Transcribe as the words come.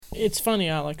It's funny,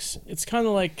 Alex. It's kind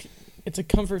of like it's a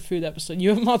comfort food episode. You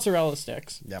have mozzarella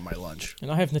sticks. Yeah, my lunch.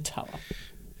 And I have Nutella.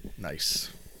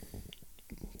 Nice.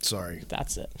 Sorry.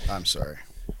 That's it. I'm sorry.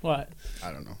 What?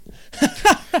 I don't know.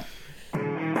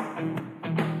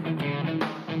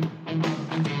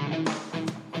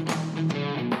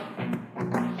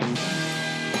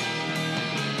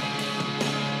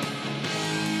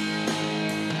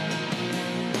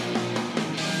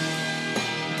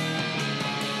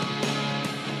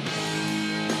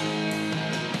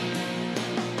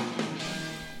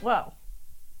 Wow.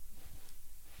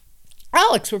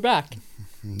 Alex, we're back.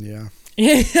 Yeah.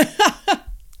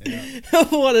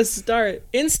 What a start.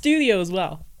 In studio as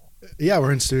well. Yeah,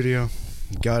 we're in studio.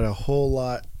 Got a whole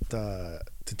lot to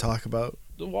talk about.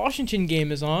 The Washington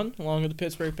game is on, along with the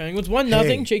Pittsburgh Penguins.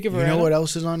 1-0, Jacob Verana. You know what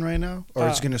else is on right now? Or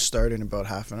it's going to start in about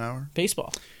half an hour?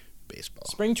 Baseball. Baseball.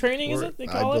 Spring training, is it they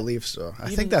call it? I believe so. I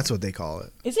think that's what they call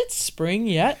it. Is it spring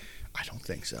yet? I don't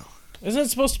think so. Isn't it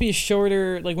supposed to be a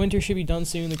shorter, like winter should be done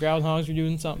soon, the groundhogs are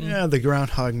doing something? Yeah, the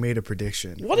groundhog made a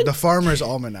prediction. What the Farmer's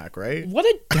Almanac, right? What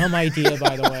a dumb idea,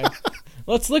 by the way.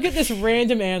 Let's look at this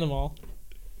random animal.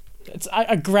 It's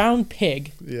a ground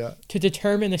pig. Yeah. To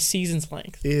determine a season's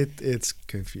length. It's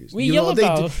confusing. We yell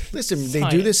about they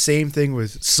do the same thing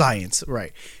with science,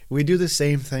 right? We do the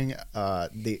same thing. A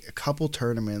couple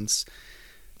tournaments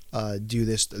do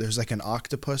this. There's like an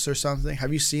octopus or something.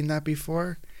 Have you seen that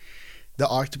before? The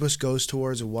octopus goes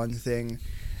towards one thing,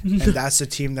 and that's the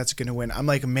team that's going to win. I'm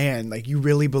like, man, like you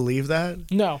really believe that?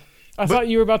 No. I thought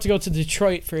you were about to go to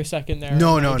Detroit for a second there.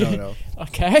 No.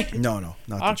 Okay. No,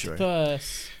 not octopus. Detroit.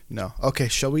 No. Okay,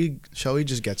 shall we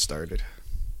just get started?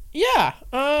 Yeah.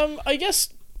 I guess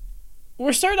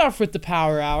we're starting off with the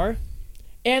Power Hour.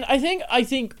 And I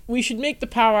think we should make the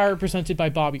Power Hour presented by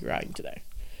Bobby Ryan today.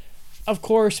 Of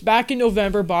course, back in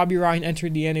November, Bobby Ryan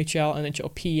entered the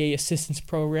NHLPA Assistance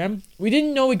Program. We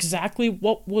didn't know exactly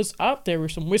what was up. There were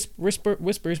some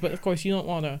whispers, but of course you don't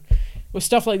want to... With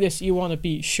stuff like this, you want to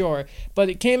be sure. But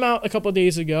it came out a couple of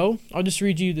days ago. I'll just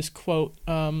read you this quote.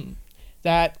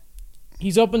 That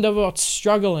he's opened up about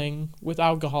struggling with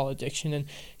alcohol addiction. And,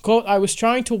 quote, I was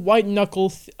trying to white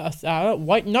knuckle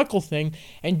thing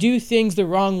and do things the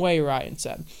wrong way, Ryan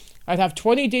said. I'd have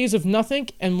 20 days of nothing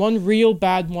and one real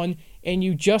bad one, and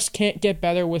you just can't get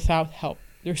better without help.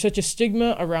 There's such a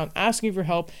stigma around asking for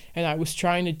help, and I was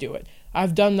trying to do it.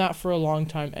 I've done that for a long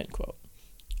time, end quote.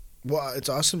 Well, it's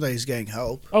awesome that he's getting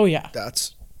help. Oh, yeah.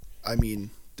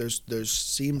 There's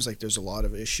seems like there's a lot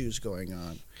of issues going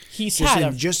on. He's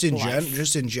just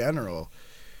in general,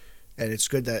 and it's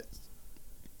good that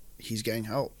he's getting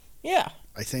help. Yeah.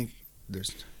 I think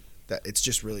it's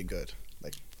just really good,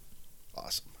 like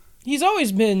awesome. He's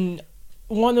always been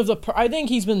I think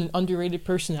he's been an underrated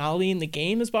personality in the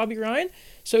game as Bobby Ryan.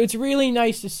 So it's really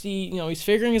nice to see, he's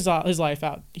figuring his life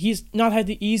out. He's not had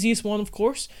the easiest one, of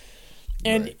course.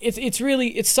 And right.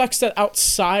 It sucks that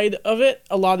outside of it,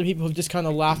 a lot of people have just kind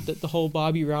of laughed at the whole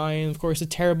Bobby Ryan. Of course, a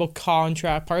terrible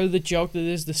contract, part of the joke that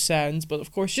is the Sens, but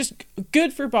of course, just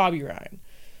good for Bobby Ryan.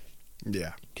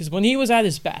 Yeah. Because when he was at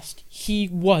his best, he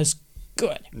was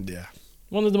good. Yeah.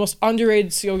 One of the most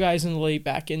underrated skill guys in the league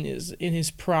back in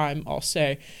his prime, I'll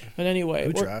say. But anyway.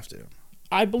 Who drafted him?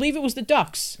 I believe it was the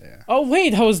Ducks. Yeah. Oh, wait,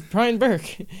 that was Brian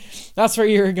Burke. That's where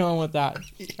you were going with that.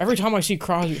 Every time I see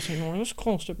Crosby, I'm saying, this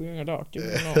close to being a Duck.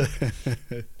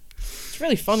 It's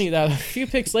really funny that a few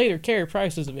picks later, Carey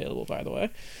Price is available, by the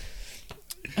way.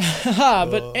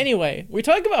 But anyway, we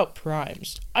talk about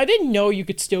primes. I didn't know you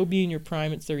could still be in your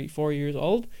prime at 34 years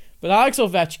old, but Alex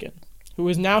Ovechkin, who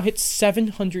has now hit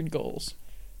 700 goals.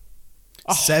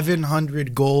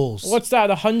 700 goals. What's that,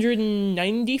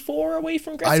 194 away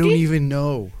from Gretzky? I don't even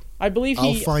know. I believe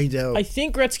I'll find out. I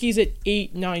think Gretzky's at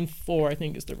 894, I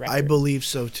think is the record. I believe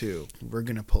so too. We're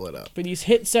going to pull it up. But he's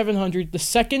hit 700, the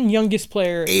second youngest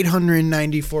player.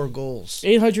 894 goals.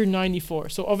 894.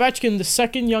 So Ovechkin, the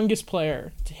second youngest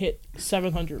player to hit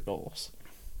 700 goals.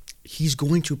 He's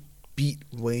going to beat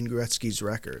Wayne Gretzky's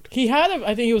record. He had,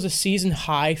 I think it was a season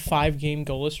high 5-game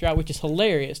goalless drought, which is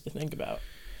hilarious to think about.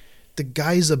 The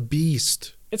guy's a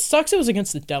beast. It sucks it was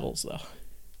against the Devils, though.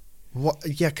 What?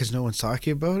 Yeah, because no one's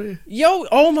talking about it?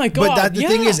 Oh my God. But the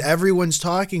thing is, everyone's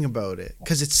talking about it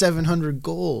because it's 700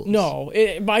 goals. No,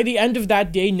 by the end of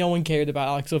that day, no one cared about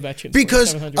Alex Ovechkin.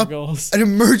 Because 700 goals. An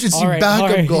emergency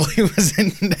backup goal was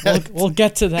in net. We'll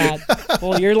get to that.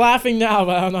 Well, you're laughing now,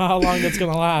 but I don't know how long that's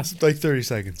going to last. Like 30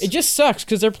 seconds. It just sucks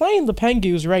because they're playing the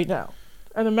Penguins right now.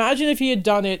 And imagine if he had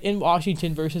done it in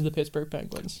Washington versus the Pittsburgh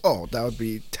Penguins. Oh, that would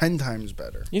be 10 times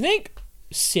better. You think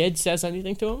Sid says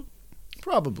anything to him?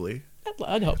 Probably.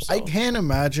 I'd hope so. I can't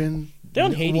imagine. They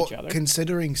don't hate each other.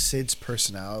 Considering Sid's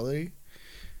personality,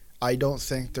 I don't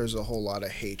think there's a whole lot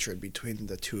of hatred between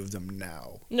the two of them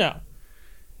now. No.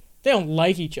 They don't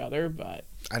like each other, but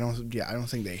I don't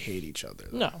think they hate each other,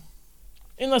 though. no.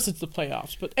 Unless it's the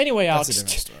playoffs. But anyway, That's Alex, a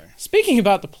different story. speaking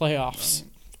about the playoffs,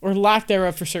 or lack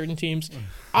thereof for certain teams,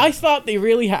 I thought they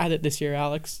really had it this year,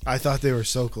 Alex. I thought they were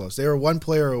so close. They were one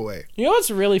player away. You know what's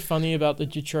really funny about the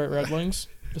Detroit Red Wings?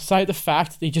 Beside the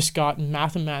fact they just got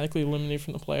mathematically eliminated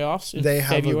from the playoffs in They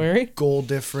have February. a goal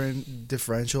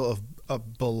differential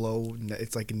of below.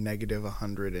 It's like negative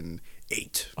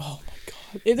 108. Oh my god.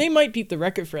 They might beat the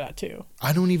record for that too.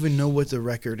 I don't even know what the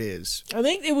record is. I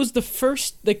think it was the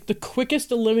first, like the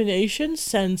quickest elimination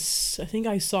since I think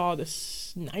I saw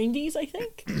this 90s, I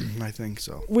think. I think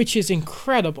so. Which is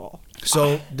incredible.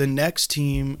 So the next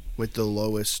team with the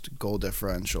lowest goal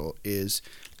differential is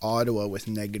Ottawa with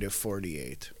negative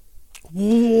 48.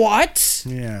 What?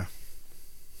 Yeah.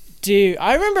 Dude,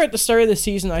 I remember at the start of the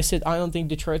season I said I don't think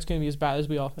Detroit's going to be as bad as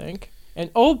we all think. And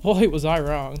oh boy, was I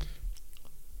wrong.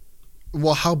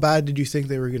 Well, how bad did you think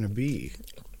they were going to be?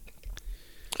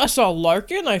 I saw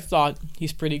Larkin, I thought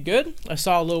he's pretty good. I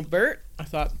saw Lil Bert, I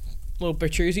thought Lil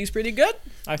Bertuzzi's pretty good.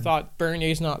 I thought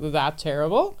Bernier's not that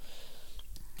terrible.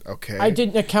 Okay. I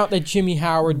didn't account that Jimmy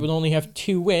Howard would only have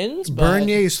 2 wins. But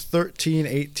Bernier's 13,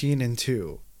 18, and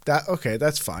 2. Okay,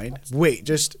 that's fine. Wait,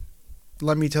 just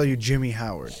let me tell you Jimmy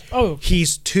Howard. Oh,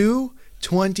 He's 2,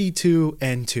 22,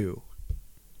 and 2.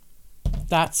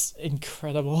 that's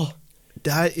incredible.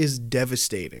 That is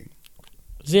devastating.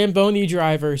 Zamboni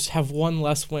drivers have 1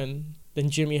 less win than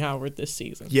Jimmy Howard this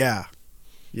season. Yeah.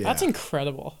 That's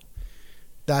incredible.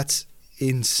 That's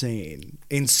insane.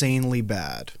 Insanely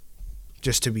bad.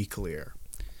 Just to be clear.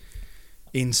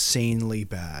 Insanely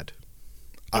bad.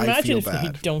 I Imagine feel if they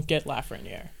bad. don't get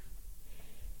Lafreniere.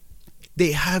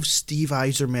 They have Steve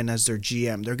Yzerman as their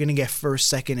GM. They're going to get first,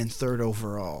 second, and third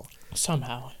overall.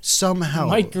 Somehow. Somehow.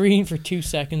 Mike Green for 2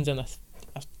 seconds and a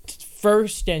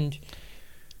first and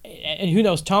who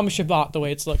knows, Thomas Chabot the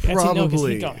way it's looking. Probably. No, because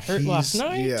he got hurt last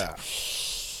night. Yeah.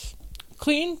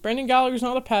 Clean. Brendan Gallagher's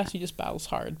not a pest. He just battles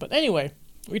hard. But anyway,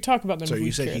 we talk about them. So if we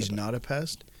you said cared he's about. not a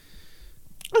pest?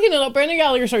 Okay, no, Brendan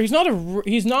Gallagher. Sorry, he's not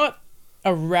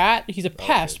a rat. He's a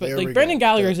pest. there But we like Brendan go.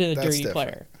 Gallagher isn't a That's dirty different.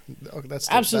 player. Okay,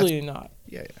 that's Absolutely not.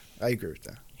 Yeah. I agree with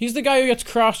that. He's the guy who gets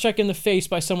cross-checked in the face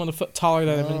by someone a foot taller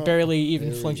than him and barely even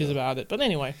there we flinches go. about it. But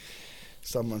anyway,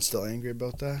 Someone's still angry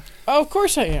about that? of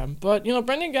course I am. But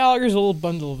Brendan Gallagher's a little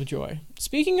bundle of joy.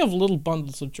 Speaking of little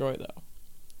bundles of joy, though,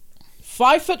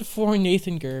 5'4"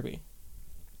 Nathan Gerbe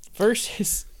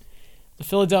versus the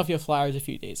Philadelphia Flyers a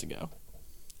few days ago.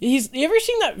 You ever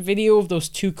seen that video of those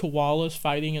 2 koalas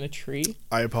fighting in a tree?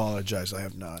 I apologize. I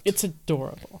have not. It's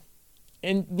adorable.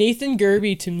 And Nathan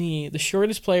Gerbe, to me, the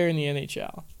shortest player in the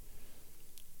NHL,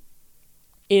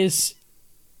 is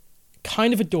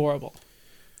kind of adorable.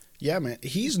 Yeah, man.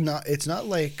 He's not. It's not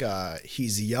like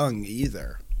he's young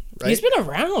either. Right? He's been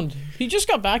around. He just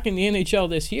got back in the NHL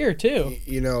this year, too.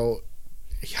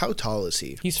 How tall is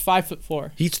he? He's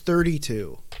 5'4". He's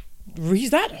 32. He's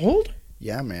that old?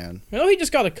 Yeah, man. I know he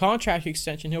just got a contract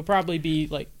extension. He'll probably be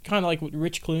kind of like what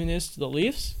Rich Clune is to the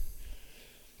Leafs.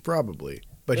 Probably.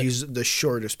 But he's the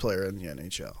shortest player in the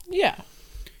NHL. Yeah.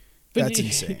 But That's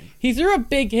insane. He threw a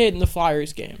big hit in the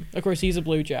Flyers game. Of course, he's a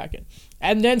Blue Jacket.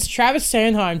 And then Travis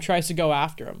Sanheim tries to go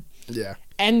after him. Yeah.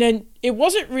 And then it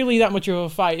wasn't really that much of a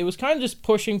fight. It was kind of just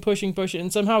pushing.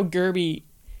 And somehow Gerbe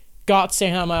got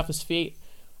Sanheim off his feet.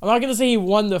 I'm not going to say he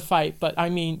won the fight, but I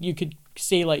mean, you could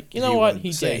say, he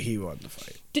did. He won the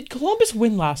fight. Did Columbus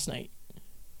win last night?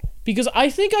 Because I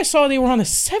think I saw they were on a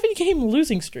 7-game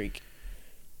losing streak.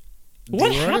 What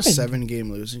They were happened? on a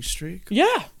 7-game losing streak.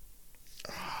 Yeah.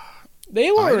 They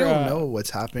were. I don't know what's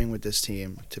happening with this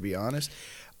team, to be honest.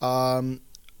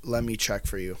 Let me check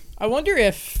for you. I wonder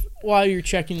if, while you're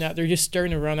checking that, they're just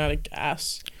starting to run out of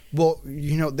gas. Well,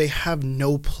 they have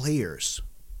no players.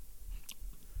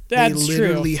 That's They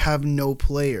literally true. have no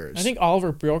players. I think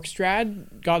Oliver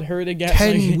Bjorkstrad got hurt again.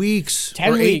 10 weeks.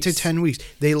 10 or 8 to weeks. 10 weeks.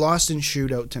 They lost in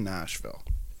shootout to Nashville.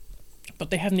 But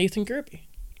they have Nathan Gerbe.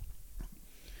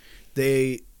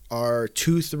 They are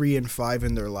 2-3-5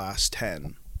 in their last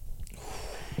 10.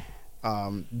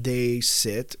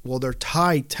 They're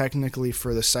tied technically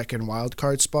for the second wild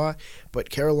card spot, but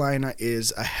Carolina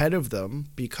is ahead of them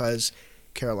because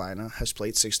Carolina has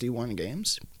played 61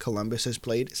 games. Columbus has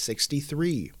played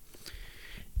 63.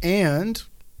 And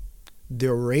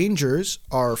the Rangers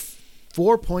are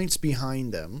 4 points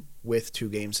behind them with 2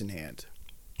 games in hand.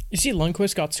 You see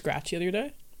Lundqvist got scratched the other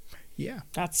day? Yeah.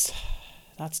 That's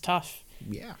tough.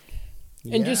 Yeah.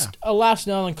 And just a last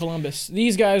note on Columbus.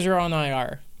 These guys are on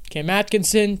IR. Cam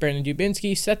Atkinson, Brandon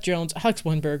Dubinsky, Seth Jones, Alex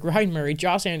Winberg, Ryan Murray,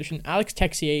 Josh Anderson, Alex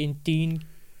Texier, and Dean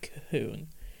Kuhn.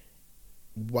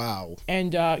 Wow.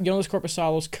 And Jonas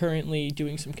Corposalo is currently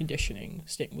doing some conditioning,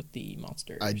 staying with the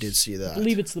Monsters. I did see that. I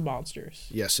believe it's the Monsters.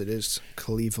 Yes, it is.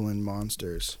 Cleveland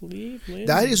Monsters. Cleveland.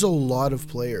 That is a lot of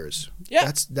players.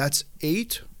 Yeah. That's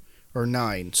 8 or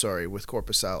 9, sorry, with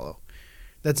Corposalo.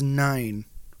 That's 9.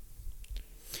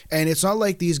 And it's not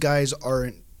like these guys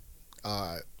aren't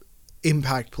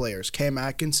impact players. Cam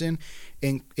Atkinson,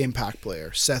 impact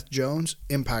player. Seth Jones,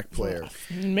 impact player.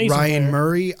 Amazing Ryan player.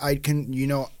 Murray, I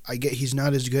get he's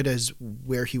not as good as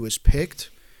where he was picked,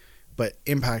 but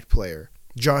impact player.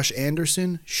 Josh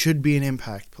Anderson should be an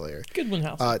impact player. Good one,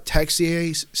 House.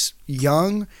 Texier,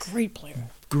 young, Great player.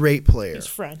 great player. He's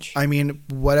French. I mean,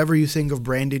 whatever you think of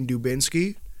Brandon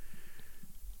Dubinsky,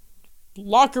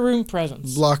 Locker room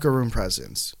presence. locker room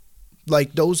presence.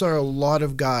 Like, those are a lot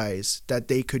of guys that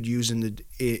they could use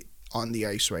on the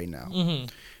ice right now. Mm-hmm.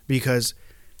 Because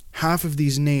half of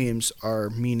these names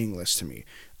are meaningless to me.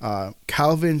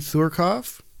 Calvin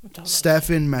Thurkov,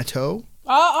 Stefan Matteau.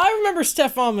 I remember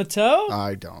Stefan Matteau.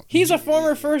 I don't. He's a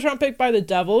former first-round pick by the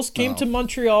Devils. Came Oh. to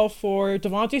Montreal for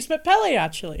Devontae Smith-Pelly,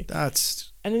 actually.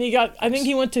 That's And then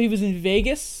he was in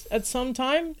Vegas at some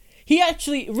time. He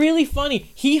actually, really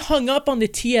funny, he hung up on the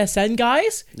TSN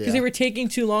guys because Yeah. they were taking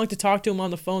too long to talk to him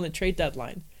on the phone at trade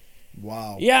deadline.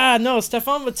 wow. Yeah, no,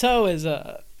 Stefan Matteau is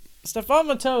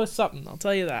something, I'll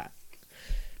tell you that.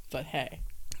 But hey.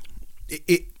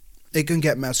 It can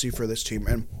get messy for this team,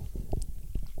 and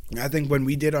I think when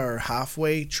we did our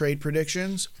halfway trade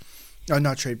predictions,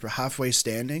 not trade, but halfway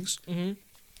standings,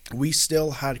 we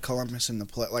still had Columbus in the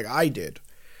play. Like, I did.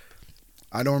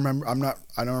 I don't remember.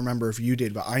 I don't remember if you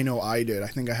did, but I know I did. I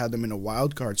think I had them in a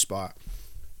wild card spot,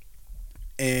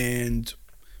 and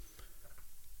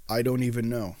I don't even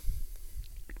know.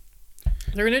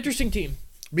 They're an interesting team.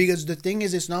 Because the thing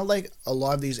is, it's not like a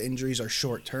lot of these injuries are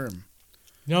short term.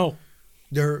 No.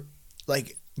 They're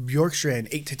like Bjorkstrand,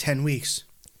 8 to 10 weeks.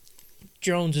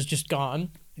 Jones is just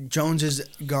gone. Jones is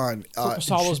gone.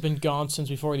 Corposalo's been gone since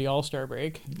before the All-Star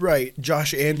break. Right.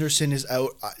 Josh Anderson is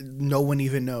out. No one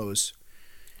even knows.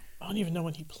 I don't even know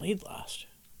when he played last.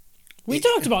 We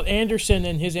talked about Anderson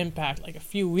and his impact like a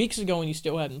few weeks ago when he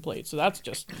still hadn't played. So that's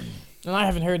just... And I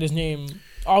haven't heard his name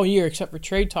all year except for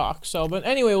trade talk. So, but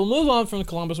anyway, we'll move on from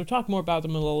Columbus. We'll talk more about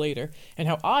them a little later. And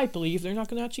how I believe they're not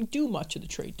going to actually do much of the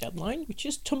trade deadline, which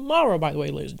is tomorrow, by the way,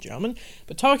 ladies and gentlemen.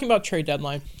 But talking about trade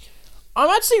deadline,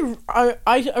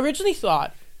 I originally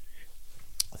thought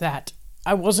that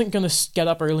I wasn't going to get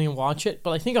up early and watch it,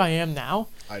 but I think I am now.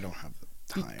 I don't have the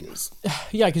time.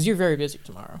 Yeah, because you're very busy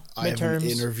tomorrow. I have an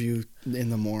interview in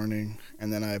the morning,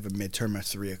 and then I have a midterm at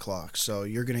 3 o'clock. So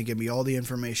you're going to give me all the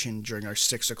information during our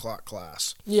 6 o'clock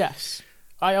class. Yes.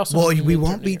 I also. Well, have a we midterm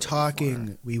won't be to get ready for.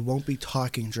 talking. We won't be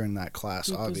talking during that class,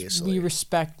 Because obviously. we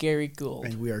respect Gary Gould.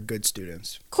 And we are good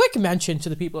students. Quick mention to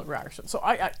the people at Ryerson. So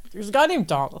there's a guy named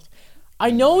Donald. I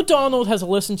know Donald has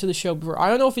listened to the show before. I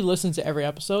don't know if he listens to every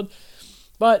episode,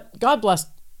 but God bless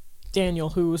Daniel,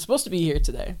 who was supposed to be here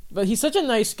today. But he's such a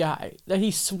nice guy that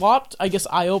he swapped, I guess,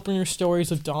 eye-opener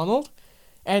stories of Donald,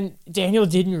 and Daniel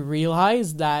didn't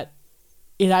realize that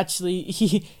it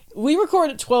actually we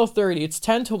record at 12:30. It's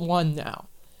 10 to 1 now.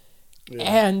 Yeah.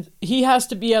 And he has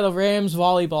to be at a Rams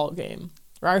volleyball game.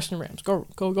 Ryerson Rams. Go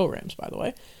Rams, by the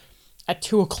way. At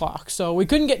 2 o'clock. So we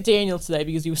couldn't get Daniel today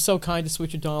because he was so kind to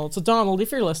switch with Donald. So Donald,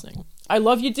 if you're listening, I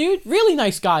love you, dude. Really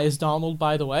nice guy is Donald,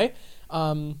 by the way.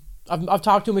 I've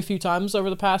talked to him a few times over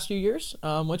the past few years.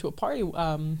 Went to a party,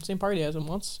 same party as him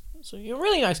once. So you're a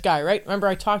really nice guy, right? Remember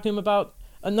I talked to him about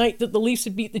a night that the Leafs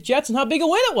had beat the Jets and how big a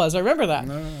win it was. I remember that.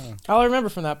 No. All I remember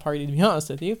from that party, to be honest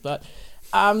with you. But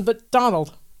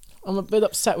Donald, I'm a bit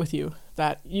upset with you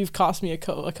that you've cost me a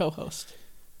co-host.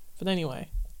 But anyway,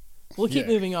 we'll keep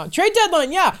moving on. Trade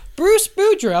deadline, yeah. Bruce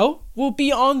Boudreau will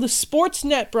be on the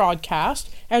Sportsnet broadcast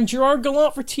and Gerard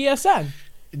Gallant for TSN.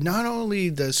 Not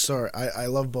only I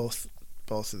love both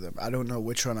of them. I don't know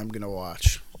which one I'm gonna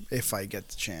watch if I get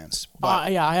the chance.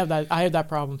 But, yeah, I have that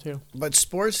problem too. But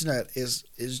Sportsnet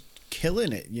is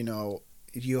killing it. You know,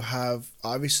 you have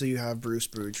Bruce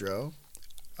Boudreau.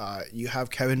 You have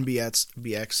Kevin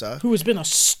Bieksa, who has been a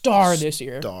star this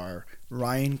year.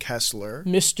 Ryan Kessler,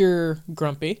 Mr.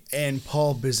 Grumpy, and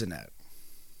Paul Bizanet.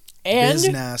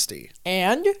 And Nasty.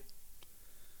 And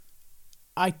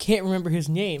I can't remember his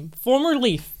name. Former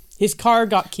Leaf. His car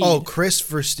got keyed. Oh, Chris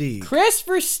Versteeg. Chris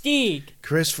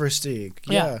Versteeg.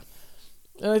 Yeah.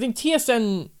 I think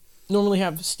TSN normally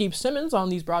have Steve Simmons on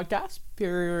these broadcasts.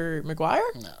 Pierre McGuire.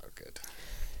 No, good.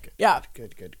 Yeah.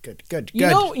 Good.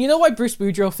 You know why Bruce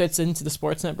Boudreau fits into the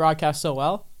Sportsnet broadcast so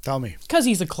well? Tell me. Because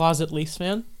he's a closet Leafs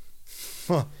fan.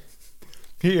 Huh.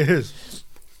 He is.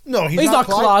 No, He's not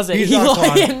closet. He's He not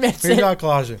closet. admits He's it. not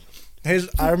closet.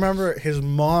 I remember his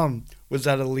mom was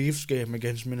at a Leafs game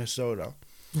against Minnesota.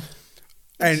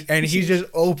 And he's just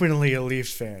openly a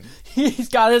Leafs fan. He's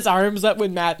got his arms up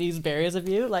when Matthews buries a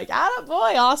view. Like,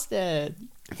 attaboy, Austin.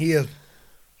 He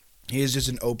is just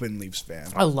an open Leafs fan.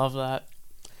 I love that.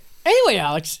 Anyway,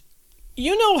 Alex,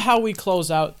 you know how we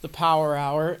close out the Power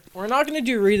Hour. We're not going to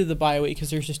do Read of the Bye Week because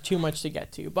there's just too much to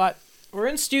get to. But we're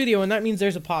in studio, and that means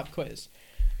there's a pop quiz.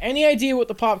 Any idea what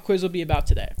the pop quiz will be about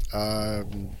today?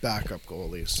 Backup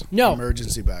goalies. No.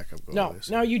 Emergency backup goalies. No.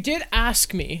 Now, you did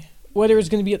ask me whether it's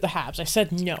going to be at the Habs. I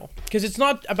said no, because it's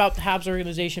not about the Habs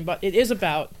organization, but it is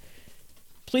about,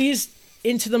 please,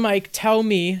 into the mic, tell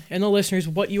me and the listeners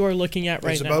what you are looking at right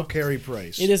now. It's about Carey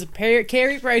Price. It is a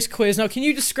Carey Price quiz. Now, can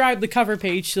you describe the cover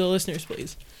page to the listeners,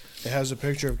 please? It has a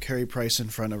picture of Carey Price in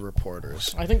front of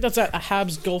reporters. I think that's at a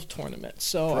Habs golf tournament,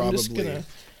 so Probably.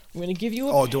 I'm gonna give you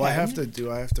a Oh, pen. do I have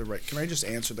to write? Can I just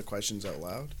answer the questions out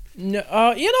loud?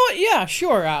 No, you know what? Yeah,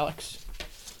 sure, Alex.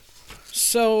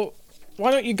 So,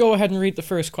 why don't you go ahead and read the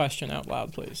first question out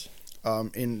loud, please?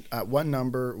 At what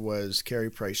number was Carey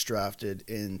Price drafted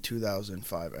in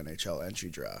 2005 NHL entry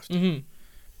draft? Mm-hmm.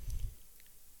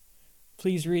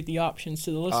 Please read the options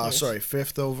to the listeners.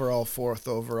 5th overall, 4th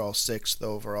overall, 6th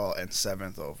overall, and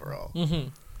 7th overall. Mm-hmm.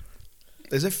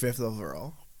 Is it 5th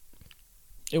overall?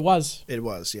 It was. It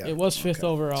was, yeah. It was 5th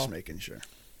overall. Just making sure.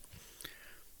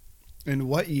 In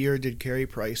what year did Carey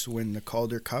Price win the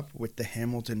Calder Cup with the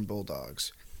Hamilton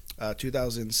Bulldogs?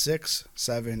 2006,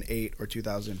 7, 8, or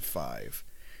 2005?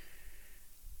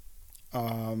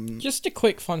 Just a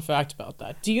quick fun fact about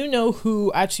that. Do you know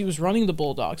who actually was running the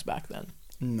Bulldogs back then?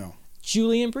 No.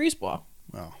 Julian Brisebois,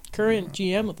 Oh. current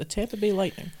GM of the Tampa Bay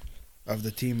Lightning. Of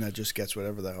the team that just gets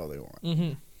whatever the hell they want.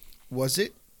 Mm-hmm. Was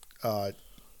it?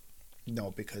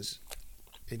 No, because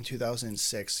in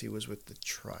 2006 he was with the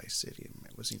Tri-City.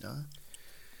 Was he not?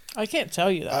 I can't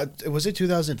tell you that. Was it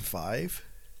 2005?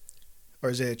 Or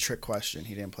is it a trick question?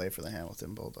 He didn't play for the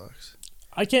Hamilton Bulldogs.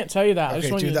 I can't tell you that. I Okay,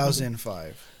 just want you to-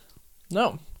 2005.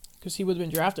 No, because he would have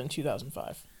been drafted in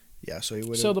 2005. Yeah, so he would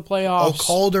have. So the playoffs. Oh,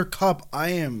 Calder Cup. I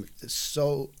am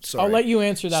so sorry. I'll let you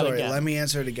answer that Sorry, again. let me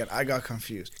answer it again. I got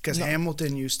confused because No.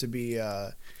 Hamilton used to be.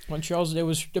 Montreal's. There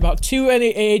was about 2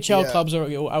 AHL Yeah. clubs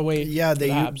away. Yeah, from they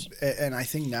the Habs. and I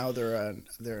think now they're an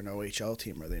OHL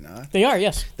team, are they not? They are,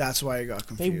 yes. That's why I got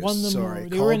They confused. won the Sorry,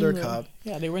 they were in Calder the, Cup.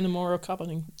 Yeah, they were in the Memorial Cup, I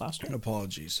think, last year.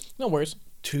 Apologies. No worries.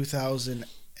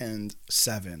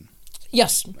 2007.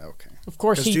 Yes, Okay. of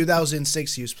course. Because He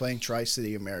 2006 he was playing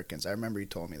Tri-City Americans. I remember you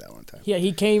told me that one time. Yeah,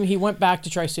 he went back to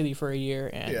Tri-City for a year,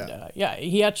 and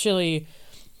he actually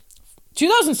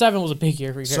 2007 was a big year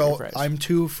for Carey So Price. I'm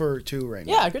 2 for 2 right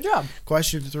now. Yeah, good job.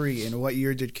 Question 3: in what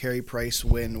year did Carey Price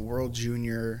win World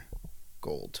Junior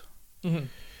Gold? Mm-hmm.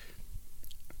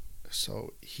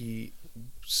 So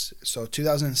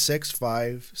 2006,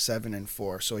 5, 7, and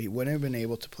 4. So he wouldn't have been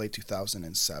able to play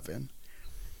 2007.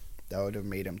 That would have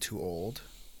made him too old.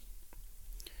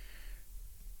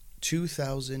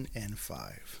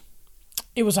 2005.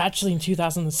 It was actually in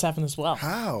 2007 as well.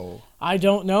 How? I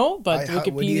don't know, but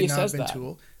Would he Wikipedia have not says been that. too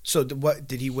old? So what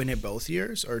did he win it both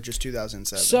years or just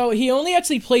 2007? So he only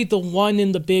actually played the one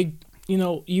in the big,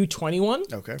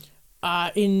 U21. Okay.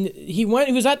 He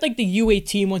was at like the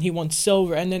U18 when he won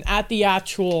silver, and then at the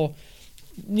actual,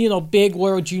 big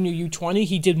World Junior U20,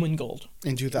 he did win gold.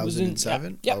 In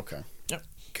 2007? yeah. Okay. Yep.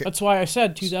 Okay. That's why I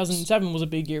said 2007 was a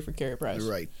big year for Carey Price.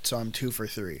 Right. So I'm 2 for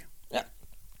 3. Yeah.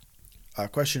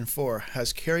 Question 4: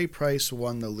 has Carey Price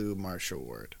won the Lou Marshall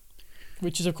Award?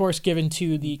 Which is, of course, given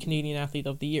to the Canadian Athlete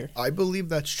of the Year. I believe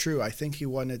that's true. I think he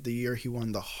won it the year he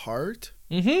won the Hart.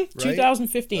 Mm-hmm. Right?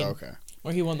 2015. Okay.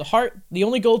 Where he won the Hart, the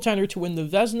only goaltender to win the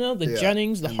Vezina, the Yeah,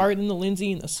 Jennings, the and- Hart, and the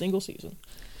Lindsay in a single season.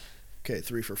 Okay,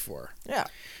 3 for 4. Yeah.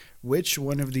 Which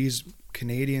one of these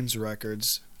Canadians'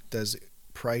 records does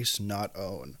Price not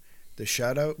own?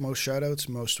 The most shutouts,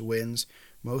 most wins,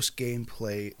 most games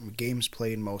played,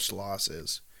 most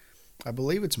losses. I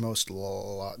believe it's most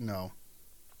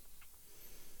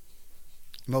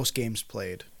games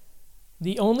played.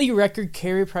 The only record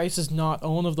Carey Price does not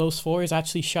own of those 4 is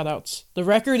actually shutouts. The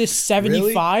record is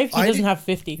 75. Really? He doesn't have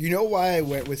 50. You know why I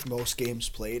went with most games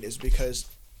played is because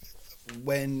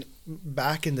when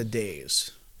back in the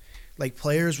days, like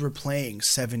players were playing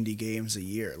 70 games a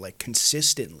year, like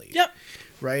consistently. Yep.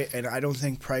 Right? And I don't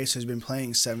think Price has been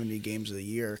playing 70 games a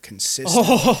year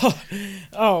consistently.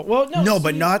 Oh, well, no. No, see,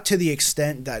 but not to the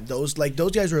extent that those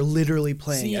guys were literally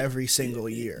playing See, every single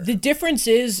year. The difference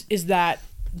is that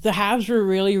the Habs were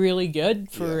really, really good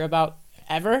for Yeah. about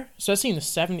ever, especially in the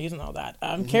 70s and all that.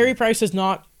 Carey Price has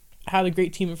not had a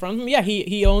great team in front of him. Yeah,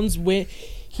 he owns win.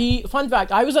 Fun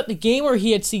fact, I was at the game where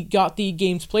he got the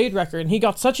games played record, and he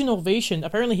got such an ovation.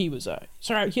 Apparently, he was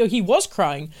he was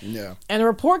crying. Yeah. And a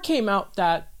report came out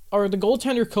that, or the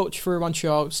goaltender coach for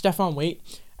Montreal, Stéphane Waite,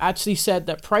 actually said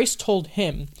that Price told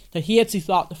him that he actually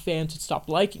thought the fans had stopped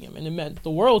liking him, and it meant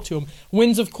the world to him.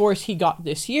 Wins, of course, he got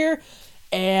this year,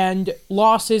 and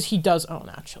losses he does own,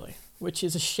 actually, which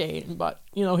is a shame, but,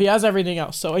 he has everything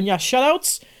else. So, and yeah,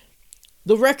 shutouts,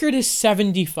 the record is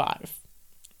 75.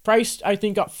 Price, I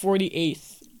think, got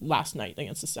 48th last night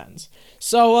against the Sens.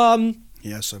 So,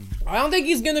 Yes. I don't think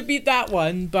he's going to beat that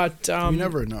one, but You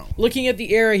never know. looking at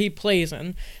the era he plays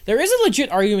in, there is a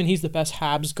legit argument he's the best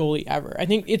Habs goalie ever. I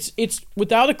think it's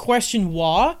without a question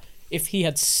Waugh if he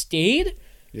had stayed.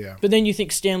 Yeah. But then you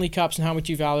think Stanley Cups and how much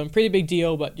you value them, pretty big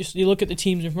deal. But just you look at the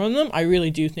teams in front of them, I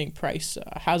really do think Price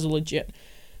has a legit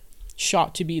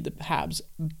shot to be the Habs'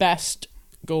 best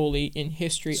goalie in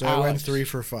history. So I went 3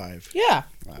 for 5. Yeah,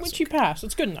 That's which you passed.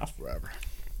 That's good enough. Whatever.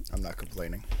 I'm not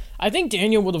complaining. I think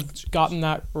Daniel would have gotten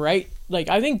that right. Like,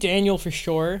 I think Daniel for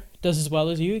sure does as well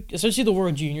as you, especially the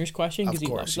World Juniors question because Of he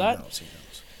course, loves that. He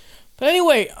knows. But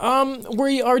anyway,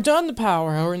 we are done the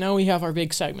Power Hour. Now we have our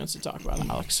big segments to talk about,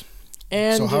 Alex.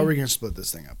 And So how are we going to split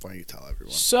this thing up? Why don't you tell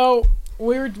everyone? So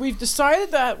we've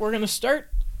decided that we're going to start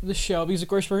the show because, of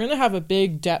course, we're going to have a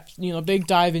big big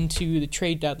dive into the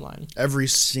trade deadline. Every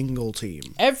single team.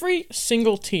 Every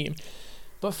single team.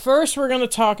 But first, we're going to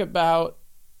talk about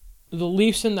the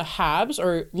Leafs and the Habs,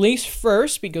 or Leafs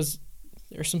first because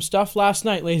there's some stuff last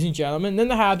night, ladies and gentlemen. Then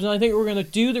the Habs, and I think we're going to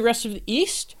do the rest of the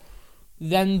East,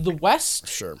 then the West.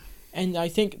 Sure. And I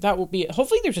think that will be it.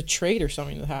 Hopefully there's a trade or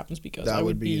something that happens because That I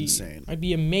would be insane. I'd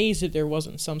be amazed if there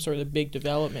wasn't some sort of big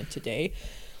development today.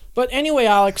 But anyway,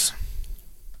 Alex,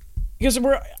 because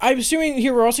I'm assuming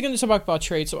here we're also going to talk about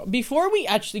trade. So before we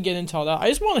actually get into all that, I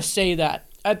just want to say that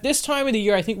at this time of the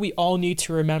year, I think we all need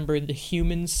to remember the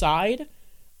human side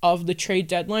of the trade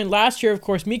deadline. Last year, of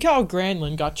course, Mikael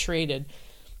Granlund got traded,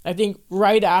 I think,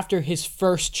 right after his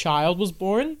first child was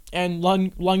born. And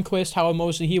Lundqvist, how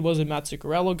emotional he was, and Matt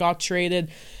Zuccarello got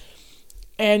traded.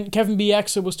 And Kevin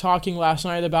Bieksa was talking last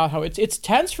night about how it's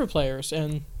tense for players.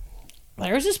 And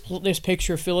there's this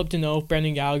picture of Philip Deneau,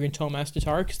 Brendan Gallagher, and Tomas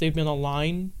Tatar, because they've been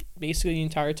aligned basically the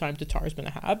entire time Tatar's been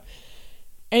a Hab.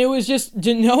 And it was just,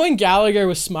 Deneau and Gallagher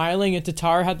was smiling, and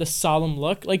Tatar had the solemn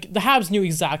look. Like, the Habs knew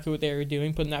exactly what they were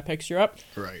doing, putting that picture up.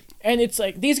 Right. And it's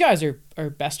like, these guys are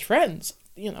best friends,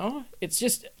 It's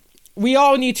just, we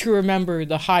all need to remember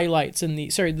the highlights and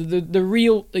the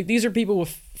real, like, these are people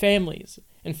with families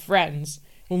and friends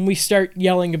when we start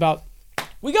yelling about,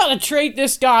 we got to trade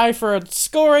this guy for a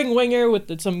scoring winger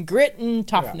with some grit and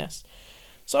toughness. Yeah.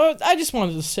 So I just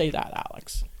wanted to say that,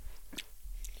 Alex.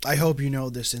 I hope you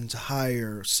know this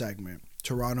entire segment,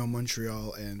 Toronto,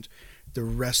 Montreal, and the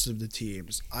rest of the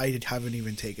teams. I haven't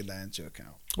even taken that into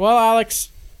account. Well, Alex,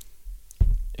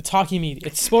 it's hockey media.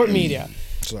 It's sport media.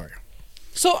 Sorry.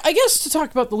 So I guess to talk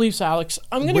about the Leafs, Alex,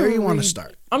 I'm going to Where you want to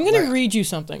start? I'm going to read you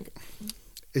something.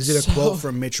 Is it a quote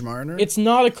from Mitch Marner? It's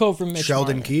not a quote from Mitch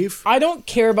Sheldon Marner. Keefe? I don't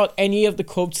care about any of the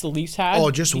quotes the Leafs had. Oh,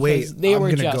 just wait. I'm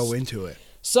going to go into it.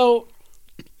 So,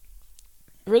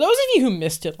 for those of you who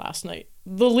missed it last night,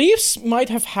 the Leafs might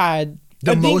have had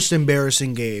the most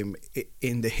embarrassing game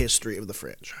in the history of the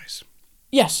franchise.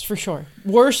 Yes, for sure.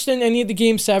 Worse than any of the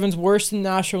Game 7s, worse than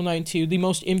Nashville 9-2, the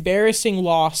most embarrassing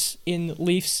loss in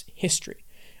Leafs history.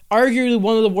 Arguably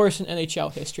one of the worst in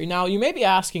NHL history. Now, you may be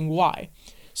asking why.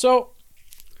 So,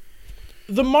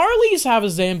 the Marlies have a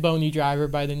Zamboni driver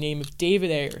by the name of David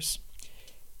Ayers.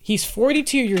 He's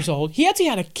 42 years old. He actually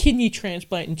had a kidney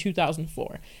transplant in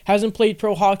 2004. Hasn't played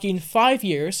pro hockey in 5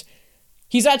 years.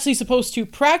 He's actually supposed to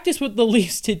practice with the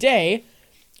Leafs today.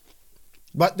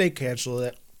 But they canceled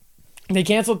it. They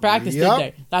canceled practice, Yep. did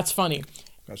they? That's funny.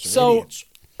 That's So, idiots.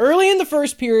 early in the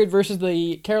first period versus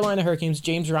the Carolina Hurricanes,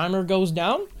 James Reimer goes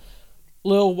down. A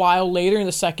little while later in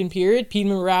the second period, Pete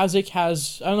Mrazek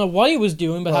has, I don't know what he was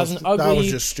doing, but has an ugly... That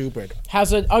was just stupid.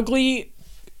 Has an ugly...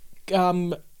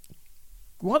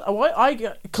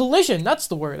 collision, that's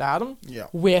the word, Adam. Yeah.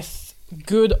 With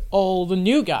the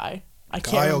new guy. I can't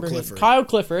Kyle remember Clifford. him. Kyle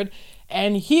Clifford.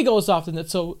 And he goes off the net.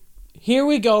 So here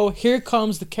we go. Here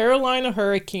comes the Carolina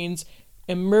Hurricanes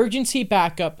emergency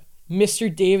backup,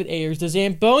 Mr. David Ayers, the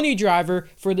Zamboni driver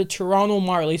for the Toronto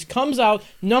Marlies. Comes out,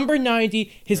 number 90,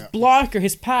 his blocker,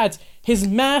 his pads, his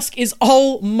mask is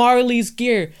all Marlies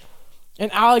gear.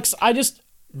 And Alex, I just...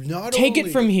 Take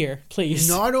it from here, please.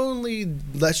 Not only,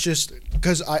 let's just,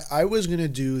 because I was going to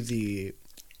do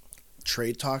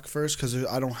trade talk first because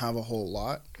I don't have a whole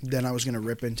lot. Then I was gonna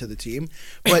rip into the team.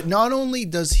 But not only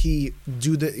is he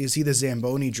the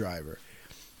Zamboni driver,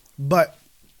 but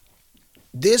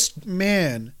this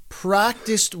man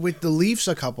practiced with the Leafs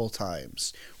a couple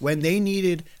times when they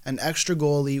needed an extra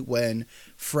goalie when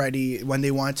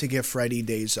they wanted to give Freddie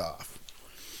days off.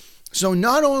 So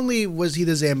not only was he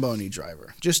the Zamboni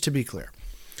driver, just to be clear.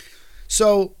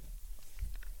 So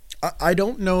I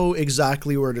don't know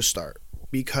exactly where to start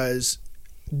because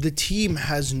the team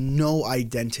has no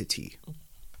identity.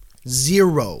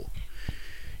 Zero.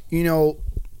 You know,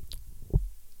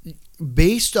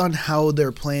 based on how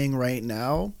they're playing right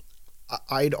now,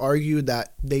 I'd argue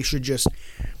that they should just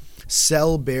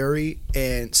sell on Barry,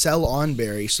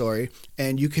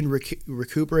 and you can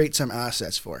recuperate some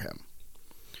assets for him.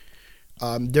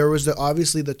 There was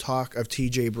obviously the talk of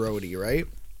TJ Brody, right?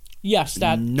 Yes,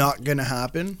 that not gonna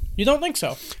happen. You don't think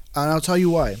so? And I'll tell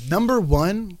you why. Number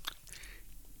one,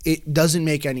 it doesn't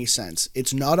make any sense.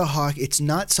 It's not a hawk. It's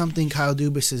not something Kyle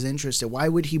Dubas is interested. Why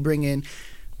would he bring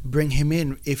him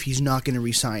in if he's not going to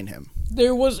re-sign him?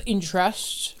 There was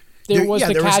interest. There was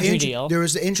the Kadri deal. There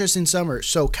was the interest in summer.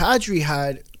 So Kadri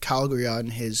had Calgary on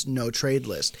his no trade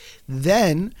list.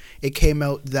 Then it came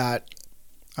out that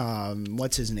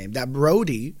what's his name? That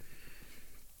Brody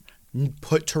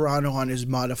put Toronto on his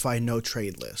modified no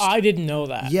trade list. I didn't know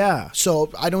that. Yeah.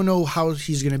 So I don't know how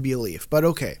he's going to be a Leaf, but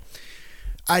okay.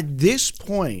 At this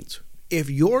point, if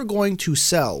you're going to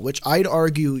sell, which I'd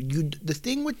argue, the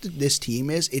thing with this team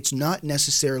is it's not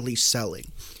necessarily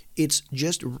selling. It's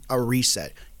just a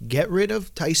reset. Get rid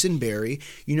of Tyson Barrie.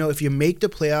 You know, if you make the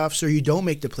playoffs or you don't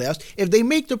make the playoffs, if they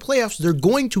make the playoffs, they're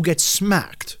going to get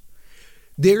smacked.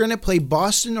 They're going to play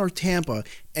Boston or Tampa,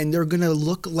 and they're going to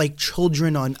look like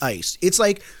children on ice. It's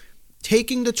like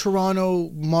taking the Toronto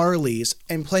Marlies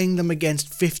and playing them against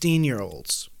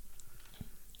 15-year-olds.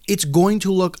 It's going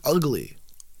to look ugly.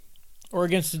 Or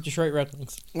against the Detroit Red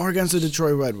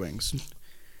Wings.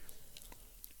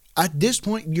 At this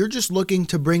point, you're just looking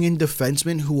to bring in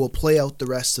defensemen who will play out the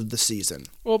rest of the season.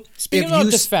 Well, speaking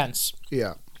of defense.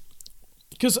 Yeah.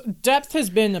 Because depth has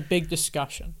been a big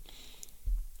discussion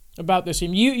about this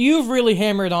team. You've really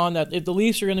hammered on that if the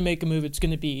Leafs are going to make a move, it's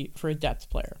going to be for a depth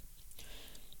player.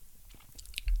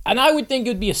 And I would think it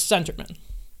would be a centerman.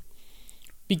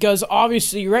 Because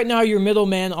obviously, right now, your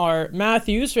middlemen are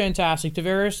Matthews, fantastic,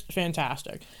 Tavares,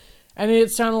 fantastic. And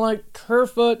it's kind of like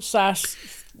Kerfoot /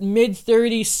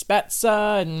 mid-30s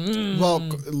Spezza. And,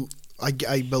 Well,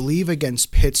 I believe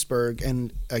against Pittsburgh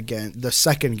and again, the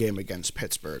second game against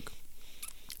Pittsburgh.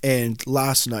 And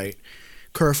last night,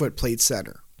 Kerfoot played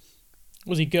center.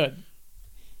 Was he good?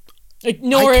 I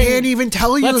can't even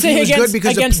tell you if he was good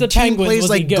because the team plays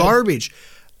like garbage.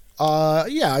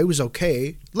 Yeah, it was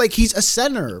okay. Like, he's a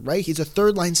center, right? He's a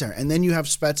third-line center. And then you have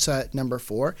Spezza at number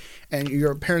 4, and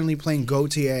you're apparently playing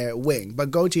Gauthier at wing.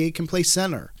 But Gauthier can play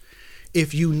center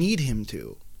if you need him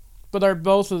to. But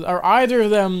are either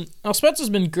of them... Now, Spezza's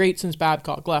been great since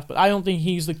Babcock left, but I don't think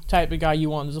he's the type of guy you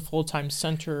want as a full-time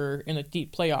center in a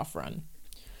deep playoff run.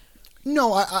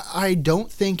 No, I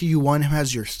don't think you want him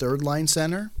as your third-line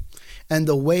center. And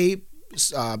the way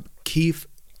Keefe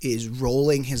is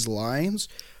rolling his lines...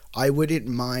 I wouldn't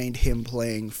mind him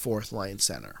playing fourth-line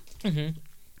center. Mm-hmm.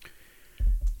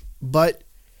 But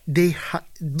they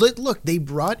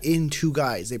brought in 2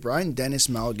 guys. They brought in Dennis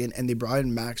Malgin and they brought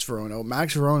in Max Veronneau.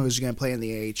 Max Veronneau is going to play in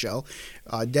the AHL.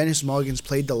 Dennis Malgin's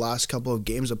played the last couple of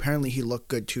games. Apparently, he looked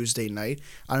good Tuesday night.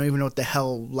 I don't even know what the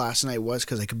hell last night was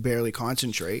because I could barely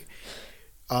concentrate.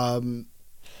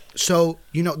 So,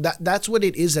 you know, that's what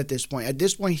it is at this point. At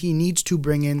this point, he needs to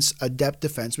bring in a depth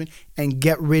defenseman and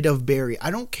get rid of Barrie. I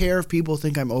don't care if people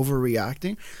think I'm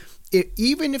overreacting.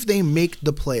 Even if they make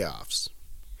the playoffs,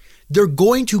 they're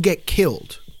going to get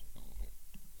killed.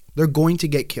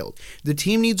 The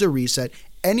team needs a reset.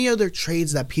 Any other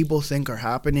trades that people think are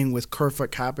happening with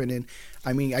Kerfoot happening,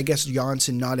 I mean, I guess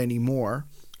Janssen not anymore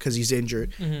because he's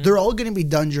injured. Mm-hmm. They're all going to be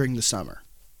done during the summer.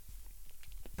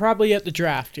 Probably at the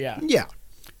draft, yeah. Yeah.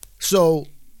 So,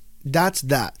 that's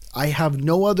that. I have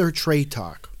no other trade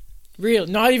talk. Real,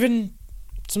 not even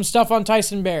some stuff on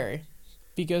Tyson Barrie.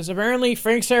 Because apparently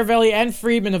Frank Saravelli and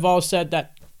Friedman have all said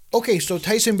that... Okay, so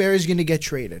Tyson Barrie is going to get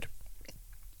traded.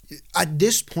 At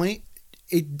this point,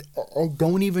 I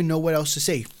don't even know what else to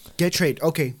say. Get traded.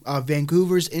 Okay,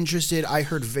 Vancouver's interested. I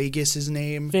heard Vegas'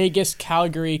 name. Vegas,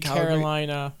 Calgary,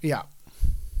 Carolina. Yeah.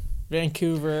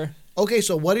 Vancouver. Okay,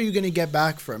 so what are you going to get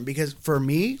back from? Because for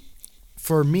me,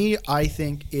 I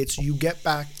think it's you get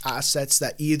back assets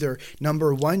that either,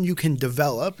 number one, you can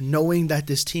develop, knowing that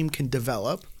this team can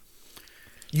develop.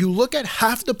 You look at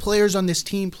half the players on this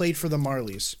team played for the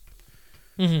Marlies.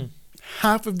 Mm-hmm.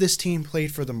 half of this team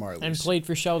played for the Marlies. And played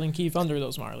for Sheldon Keefe under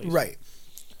those Marlies. Right.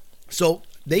 So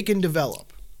they can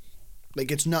develop. Like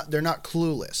they're not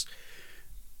clueless.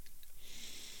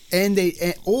 And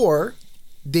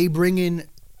they bring in,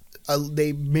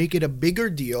 they make it a bigger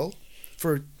deal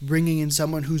for bringing in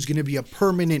someone who's going to be a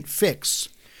permanent fix.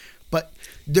 But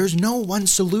there's no one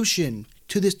solution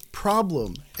to this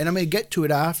problem, and I'm going to get to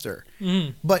it after.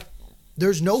 Mm-hmm. But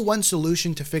there's no one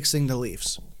solution to fixing the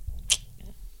Leafs.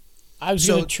 I was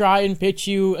going to try and pitch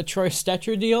you a Troy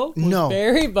Stecher deal with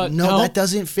Barry, but no. That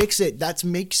doesn't fix it. That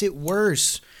makes it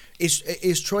worse. Is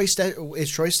Troy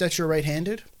Stecher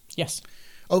right-handed? Yes.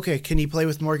 Okay, can he play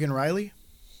with Morgan Riley?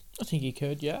 I think he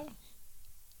could, yeah.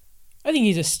 I think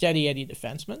he's a steady Eddie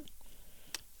defenseman.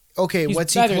 Okay, he's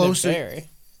what's he closer? Than Barry.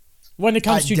 When it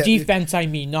comes to defense, I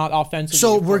mean, not offensively.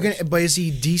 So but is he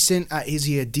decent? Is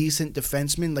he a decent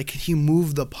defenseman? Like, can he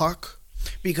move the puck?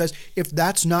 Because if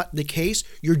that's not the case,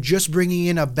 you're just bringing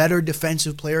in a better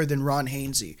defensive player than Ron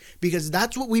Hainsey. Because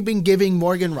that's what we've been giving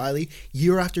Morgan Riley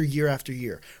year after year after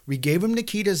year. We gave him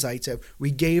Nikita Zaitsev.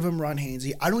 We gave him Ron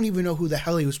Hainsey. I don't even know who the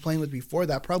hell he was playing with before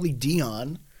that. Probably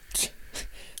Dion.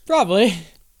 Probably.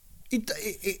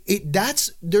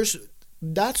 That's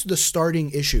the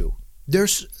starting issue.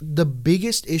 There's the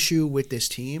biggest issue with this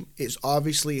team is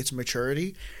obviously its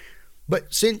maturity.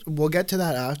 But since we'll get to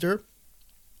that after,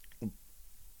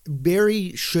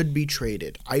 Barry should be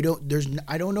traded. I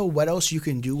don't know what else you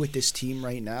can do with this team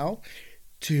right now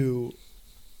to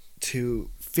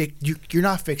fix. You're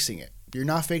not fixing it. You're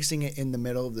not fixing it in the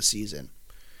middle of the season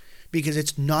because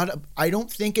it's not. I don't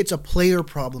think it's a player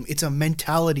problem. It's a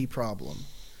mentality problem.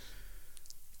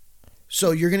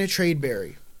 So you're gonna trade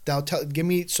Barry. Now give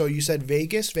me. So you said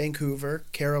Vegas, Vancouver,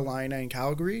 Carolina, and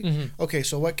Calgary. Mm-hmm. Okay,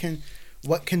 so what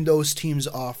can those teams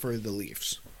offer the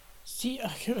Leafs? See,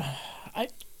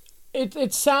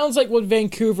 It sounds like what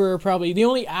Vancouver are probably the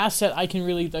only asset I can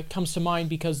really that comes to mind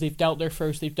because they've dealt their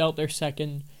first, they've dealt their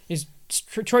second is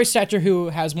Troy Stecher, who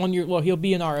has 1 year. Well, he'll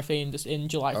be an RFA in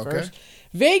July 1st.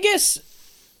 Vegas,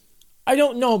 I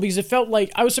don't know because it felt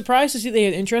like I was surprised to see they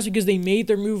had interest because they made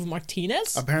their move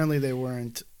Martinez. Apparently, they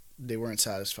weren't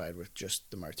satisfied with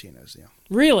just the Martinez deal.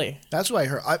 Really? That's what I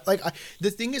heard. The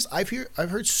thing is, I've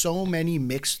heard so many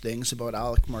mixed things about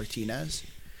Alec Martinez.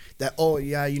 That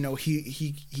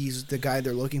he's the guy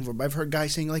they're looking for. But I've heard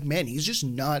guys saying like, man, he's just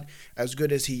not as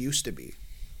good as he used to be.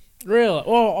 Really?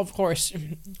 Well, of course,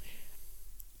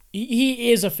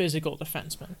 he is a physical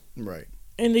defenseman. Right.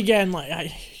 And again, like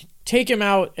I take him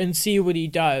out and see what he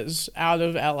does out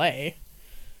of LA.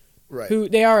 Right. Who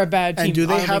they are a bad team. And do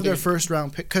they have their first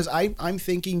round pick? Because I'm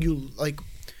thinking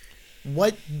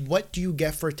what do you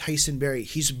get for Tyson Barrie?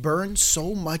 He's burned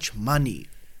so much money.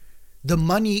 The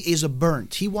money is a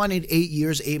burnt. He wanted 8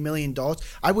 years, $8 million.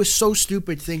 I was so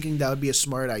stupid thinking that would be a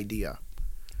smart idea.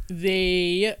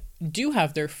 They do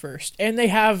have their first. And they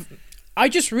have... I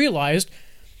just realized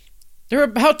they're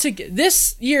about to...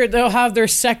 This year, they'll have their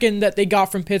second that they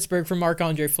got from Pittsburgh from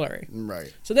Marc-Andre Fleury.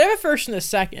 Right. So they have a first and a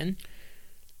second.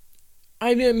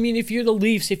 I mean, if you're the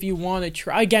Leafs, if you want to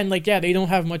try... Again, they don't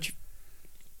have much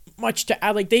to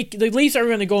add. Like, the Leafs are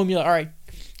going to go and be like, all right,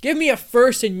 give me a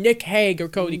first and Nick Hague or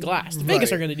Cody Glass. The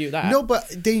Vegas are going to do that. No, but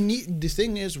the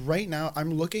thing is, right now,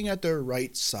 I'm looking at their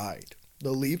right side. The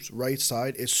Leafs' right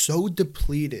side is so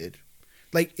depleted.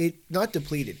 Not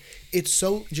depleted. It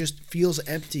so just feels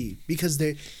empty because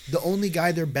the only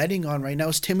guy they're betting on right now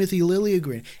is Timothy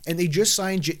Liljegren. And they just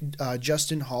signed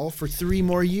Justin Hall for 3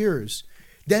 more years.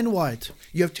 Then what?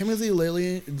 You have Timothy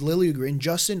Liljegren,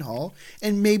 Justin Hall,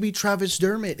 and maybe Travis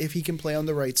Dermott if he can play on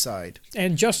the right side.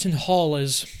 And Justin Hall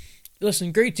is,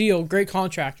 listen, great deal, great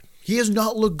contract. He has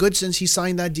not looked good since he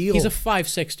signed that deal. He's a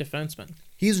 5'6" defenseman.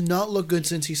 He has not looked good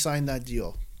since he signed that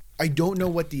deal. I don't know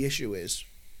what the issue is.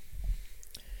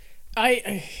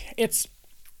 I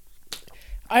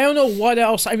don't know what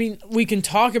else. I mean, we can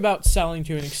talk about selling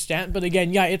to an extent, but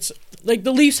again, it's like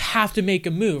the Leafs have to make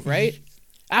a move, right?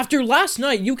 After last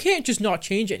night, you can't just not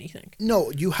change anything.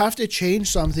 No, you have to change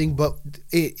something, but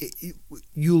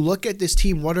you look at this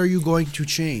team, what are you going to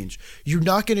change? You're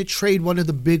not going to trade one of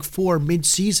the big four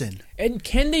mid-season. And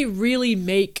can they really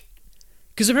make...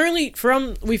 Because apparently,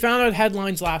 we found out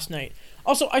headlines last night.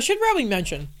 Also, I should probably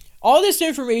mention, all this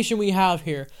information we have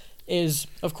here is,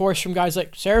 of course, from guys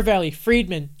like Saravelli,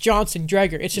 Friedman, Johnson,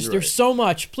 Dreger. It's just, There's so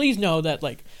much. Please know that,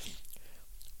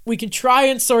 we can try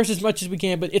and source as much as we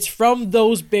can, but it's from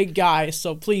those big guys.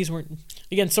 So please,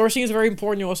 sourcing is very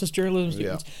important to us as journalism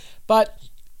students. Yeah. But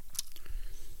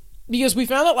because we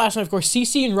found out last night, of course,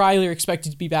 CC and Riley are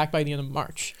expected to be back by the end of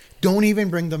March. Don't even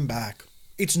bring them back.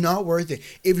 It's not worth it.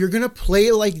 If you're going to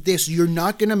play like this, you're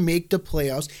not going to make the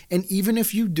playoffs. And even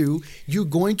if you do, you're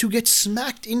going to get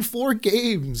smacked in 4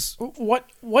 games.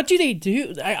 What do they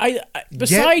do?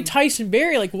 Besides Tyson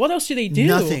Barrie, like, what else do they do?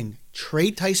 Nothing.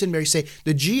 Trade Tyson Barrie. Say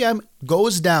the GM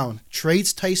goes down,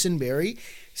 trades Tyson Barrie.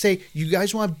 Say, you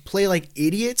guys want to play like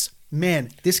idiots? Man,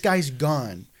 this guy's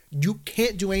gone. You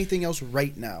can't do anything else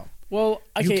right now. Well,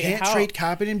 okay, you can't trade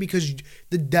Kapanen because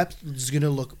the depth is going to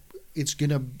look... It's going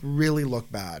to really look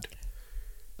bad.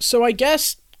 So I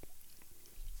guess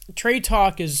trade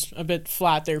talk is a bit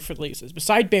flat there for the Leafs.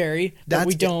 Beside Barrie, that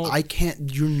we don't... I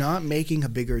can't... You're not making a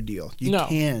bigger deal. You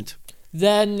can't.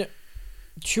 Then,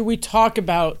 should we talk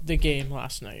about the game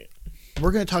last night?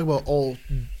 We're going to talk about all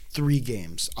 3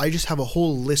 games. I just have a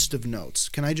whole list of notes.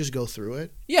 Can I just go through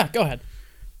it? Yeah, go ahead.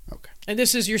 Okay. And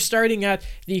this is, you're starting at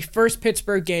the first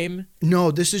Pittsburgh game.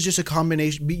 No, this is just a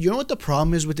combination. You know what the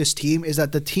problem is with this team is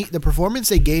that the performance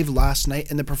they gave last night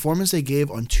and the performance they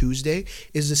gave on Tuesday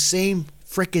is the same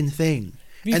freaking thing.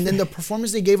 And then the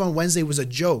performance they gave on Wednesday was a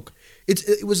joke.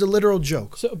 It was a literal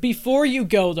joke. So before you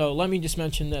go, though, let me just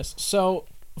mention this. So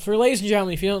for ladies and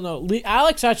gentlemen, if you don't know,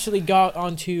 Alex actually got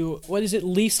onto, what is it,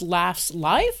 Leafs Laughs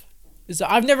Live?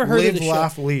 I've never heard of the show. Live,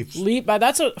 Laugh, Leafs.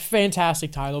 That's a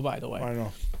fantastic title, by the way. I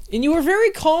know. And you were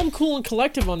very calm, cool, and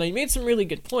collective on that. You made some really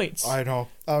good points. I know.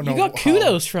 You got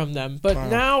kudos from them, but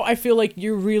now I feel like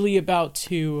you're really about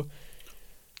to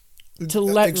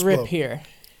let explode. rip here.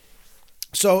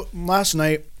 So last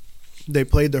night they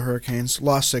played the Hurricanes,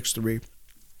 lost 6-3.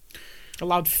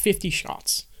 Allowed 50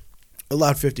 shots.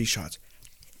 Allowed 50 shots.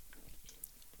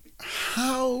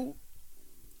 How?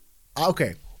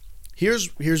 Okay, here's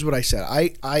what I said.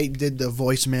 I did the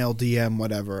voicemail, DM,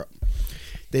 whatever.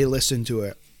 They listened to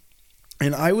it.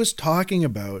 And I was talking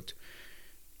about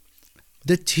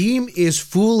the team is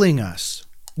fooling us.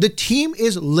 The team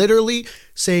is literally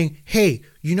saying, hey,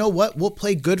 you know what? We'll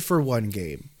play good for 1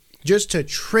 game. Just to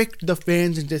trick the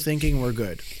fans into thinking we're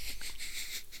good.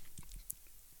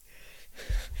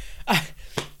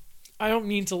 I don't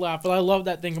mean to laugh, but I love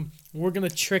that thing. We're going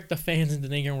to trick the fans into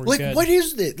thinking we're good. What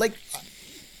is it?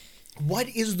 What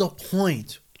is the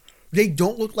point? They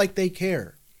don't look like they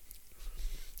care.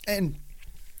 And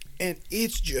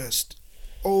it's just,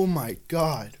 oh my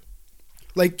God.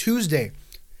 Like Tuesday,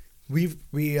 we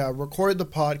recorded the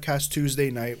podcast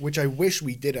Tuesday night, which I wish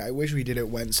we did it. I wish we did it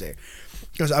Wednesday,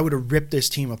 because I would have ripped this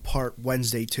team apart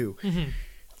Wednesday too. Mm-hmm.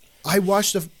 I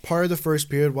watched the part of the first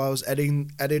period while I was editing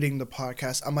the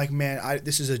podcast. I'm like, man,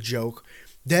 this is a joke.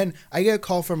 Then I get a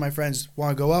call from my friends,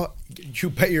 want to go out? You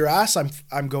bet your ass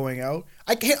I'm going out.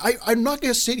 I can't. I'm not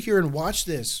going to sit here and watch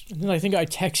this. And then I think I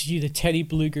texted you that Teddy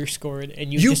Bluger scored,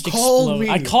 and you just called explode. me.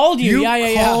 I called you.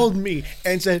 You called me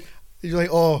and said, you're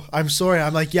like, oh, I'm sorry.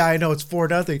 I'm like, yeah, I know. It's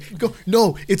 4-0. Go,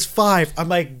 no, it's 5. I'm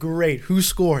like, great. Who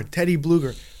scored? Teddy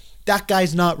Bluger. That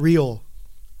guy's not real.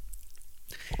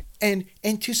 And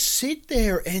to sit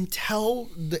there and tell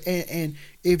and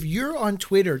if you're on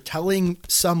Twitter telling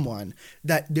someone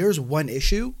that there's one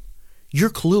issue, you're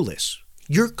clueless.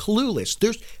 You're clueless.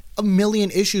 There's a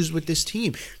million issues with this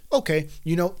team. Okay,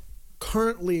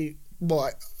 currently,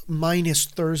 minus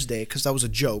Thursday, because that was a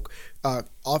joke.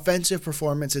 Offensive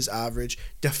performance is average.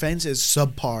 Defense is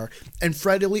subpar. And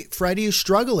Freddie is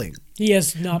struggling. He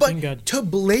has not been good. But to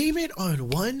blame it on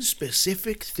one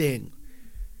specific thing,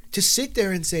 to sit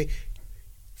there and say,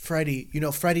 Freddie,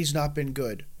 Freddie's not been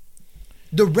good.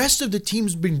 The rest of the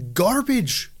team's been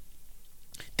garbage.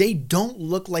 They don't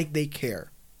look like they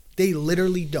care. They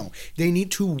literally don't. They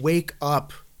need to wake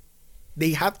up.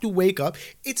 They have to wake up.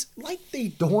 It's like they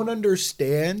don't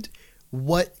understand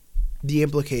what the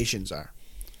implications are.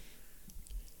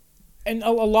 And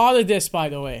a lot of this, by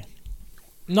the way,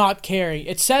 not caring.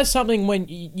 It says something when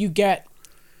you get...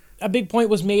 A big point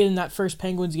was made in that first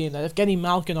Penguins game that if getting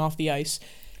Malkin off the ice,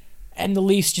 and the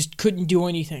Leafs just couldn't do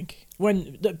anything.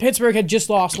 When Pittsburgh had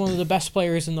just lost one of the best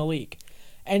players in the league.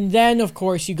 And then, of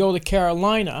course, you go to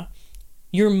Carolina.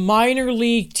 Your minor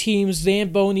league team's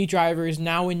Zamboni driver is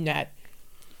now in net.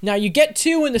 Now, you get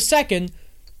 2 in the second,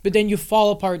 but then you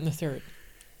fall apart in the third.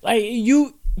 Like,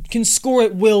 you can score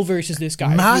at will versus this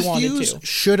guy if you wanted to. Matthews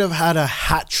should have had a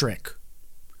hat trick.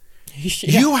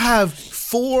 Yeah. You have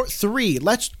 3.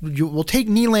 We'll take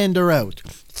Nylander out.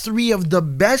 3 of the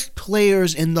best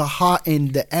players in the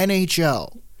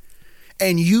NHL,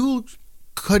 and you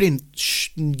couldn't,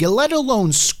 let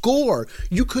alone score.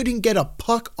 You couldn't get a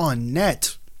puck on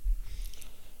net.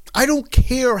 I don't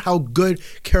care how good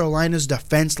Carolina's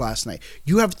defense last night.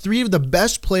 You have 3 of the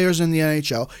best players in the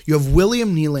NHL. You have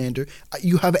William Nylander.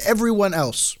 You have everyone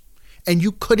else, and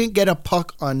you couldn't get a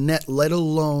puck on net, let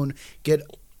alone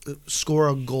score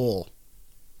a goal.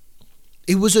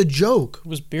 It was a joke. It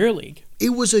was beer league. It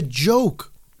was a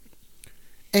joke.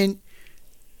 And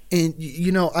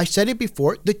you know, I said it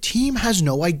before, the team has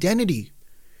no identity.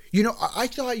 You know, I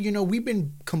thought, you know, we've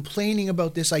been complaining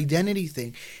about this identity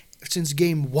thing since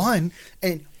game 1,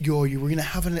 and you were going to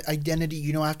have an identity,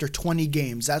 you know, after 20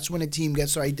 games. That's when a team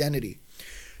gets their identity.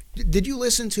 Did you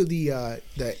listen to the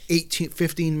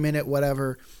 15 minute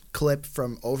whatever clip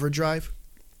from Overdrive?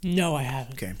 No, I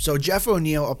haven't. Okay, so Jeff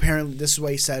O'Neill, apparently, this is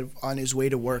what he said on his way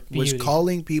to work, was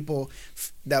calling people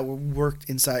that worked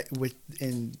in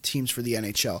teams for the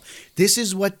NHL. This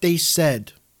is what they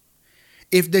said.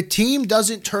 If the team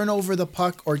doesn't turn over the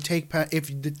puck or take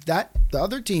the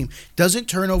other team doesn't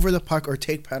turn over the puck or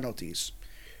take penalties,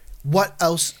 what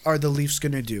else are the Leafs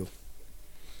going to do?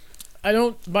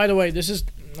 By the way,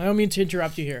 I don't mean to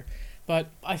interrupt you here, but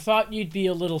I thought you'd be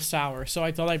a little sour, so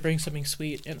I thought I'd bring something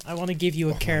sweet, and I want to give you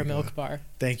a caramel bar.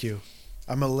 Thank you.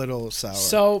 I'm a little sour.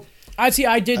 So, I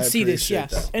did see this,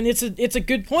 yes. That. And it's a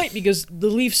good point, because the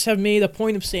Leafs have made a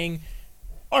point of saying,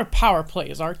 our power play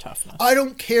is our toughness. I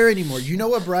don't care anymore. You know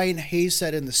what Brian Hayes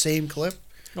said in the same clip?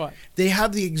 What? They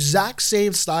have the exact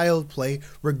same style of play,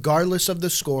 regardless of the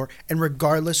score and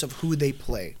regardless of who they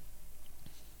play.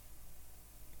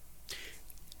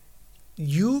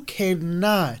 You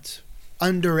cannot,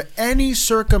 under any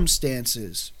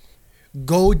circumstances,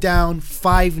 go down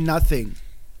 5-0.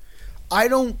 I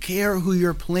don't care who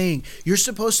you're playing. You're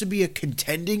supposed to be a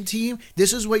contending team.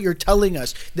 This is what you're telling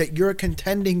us, that you're a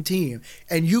contending team.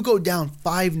 And you go down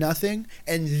 5-0,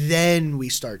 and then we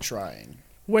start trying.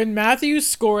 When Matthews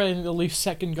scored in the Leafs'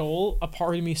 second goal, a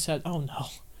part of me said, oh no,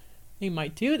 they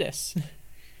might do this.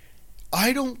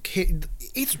 I don't care.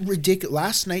 It's ridiculous.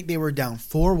 Last night they were down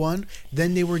 4-1,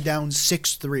 then they were down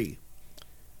 6-3,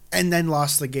 and then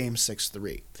lost the game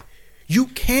 6-3. You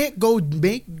can't go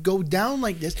down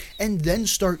like this and then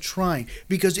start trying,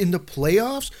 because in the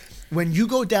playoffs, when you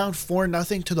go down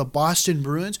 4-0 to the Boston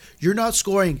Bruins, you're not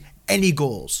scoring any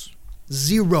goals.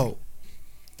 Zero.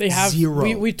 They have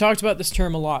Zero. We talked about this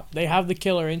term a lot. They have the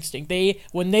killer instinct.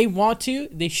 When they want to,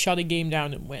 they shut a game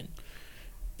down and win.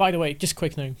 By the way, just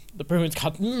quick thing, the Bruins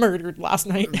got murdered last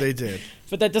night. They did.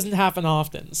 But that doesn't happen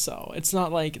often, so it's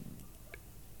not like...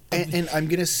 And I'm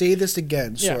going to say this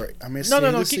again. Yeah. Sorry. I'm going to say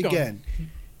this again.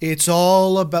 Going. It's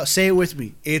all about... Say it with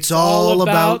me. It's all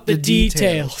about the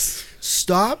details.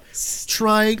 Stop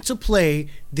trying to play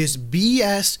this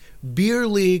BS, beer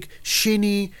league,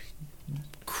 shinny,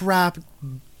 crap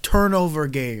turnover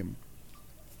game.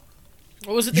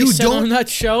 What was it they said on that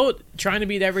show? Trying to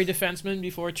beat every defenseman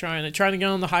before trying to get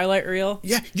on the highlight reel?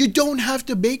 Yeah, you don't have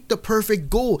to make the perfect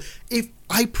goal.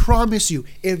 I promise you,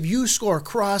 if you score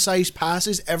cross-ice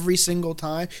passes every single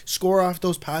time, score off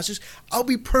those passes, I'll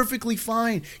be perfectly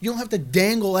fine. You don't have to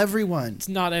dangle everyone. It's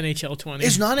not NHL 20.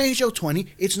 It's not NHL 20.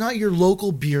 It's not your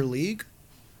local beer league.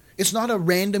 It's not a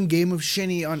random game of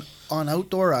shinny on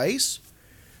outdoor ice.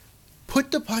 Put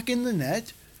the puck in the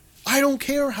net. I don't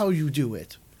care how you do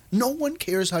it. No one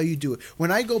cares how you do it.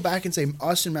 When I go back and say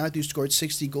Austin Matthews scored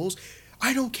 60 goals,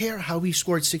 I don't care how he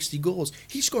scored 60 goals.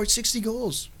 He scored 60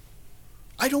 goals.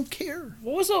 I don't care.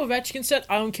 What was the Ovechkin said?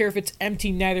 I don't care if it's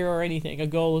empty netter or anything. A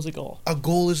goal is a goal. A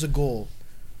goal is a goal.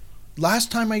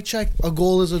 Last time I checked, a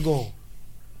goal is a goal.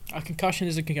 A concussion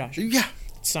is a concussion. Yeah.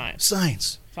 Science.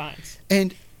 Science.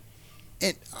 And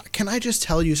can I just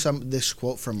tell you this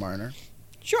quote from Marner?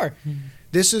 Sure.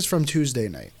 This is from Tuesday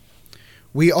night.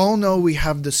 We all know we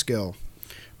have the skill,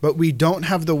 but we don't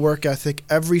have the work ethic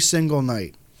every single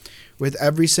night, with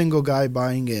every single guy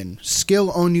buying in.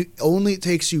 Skill only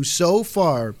takes you so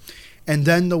far, and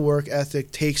then the work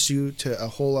ethic takes you to a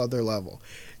whole other level.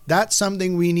 That's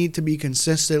something we need to be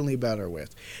consistently better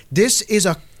with. This is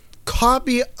a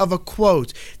copy of a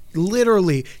quote,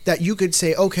 literally, that you could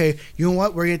say, okay, you know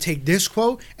what, we're going to take this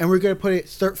quote and we're going to put it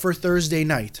for Thursday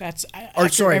night. That's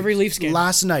every Leafs game.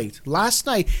 Last night,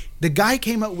 the guy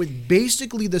came out with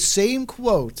basically the same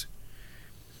quote.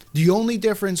 The only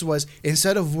difference was,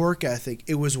 instead of work ethic,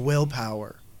 it was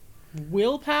willpower.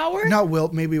 Willpower? Not will,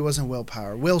 maybe it wasn't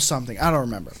willpower. Will something, I don't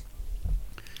remember.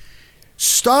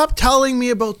 Stop telling me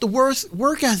about the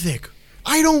work ethic.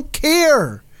 I don't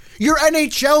care. You're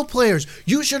NHL players.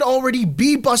 You should already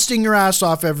be busting your ass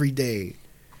off every day.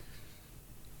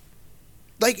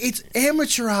 Like, it's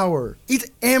amateur hour. It's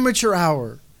amateur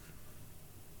hour.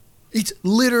 It's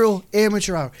literal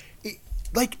amateur hour.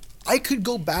 I could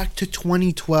go back to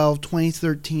 2012,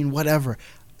 2013, whatever.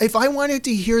 If I wanted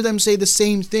to hear them say the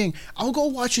same thing, I'll go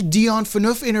watch a Dion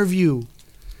Phaneuf interview.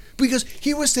 Because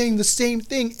he was saying the same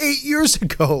thing 8 years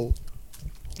ago.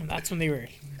 And that's when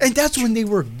they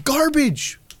were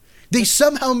garbage. They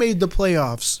somehow made the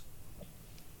playoffs.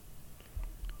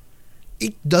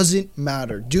 It doesn't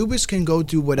matter. Dubas can go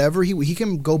do whatever he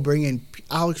can go bring in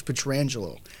Alex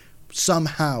Pietrangelo.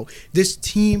 Somehow, this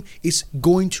team is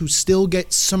going to still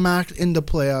get smacked in the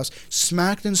playoffs,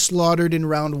 smacked and slaughtered in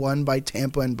round 1 by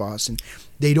Tampa and Boston.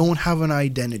 They don't have an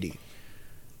identity.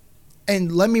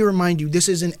 And let me remind you, this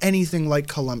isn't anything like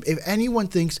Columbus. If anyone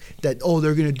thinks that,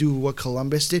 they're going to do what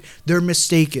Columbus did, they're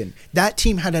mistaken. That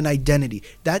team had an identity.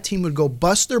 That team would go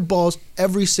bust their balls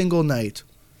every single night.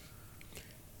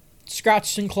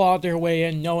 Scratched and clawed their way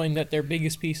in, knowing that their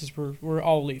biggest pieces were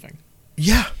all leaving.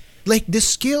 Yeah. Like, the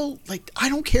skill, I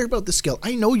don't care about the skill.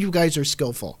 I know you guys are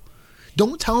skillful.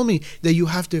 Don't tell me that you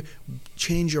have to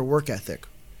change your work ethic.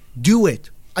 Do it.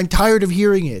 I'm tired of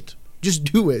hearing it. Just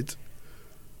do it.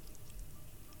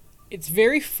 It's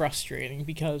very frustrating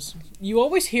because you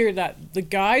always hear that the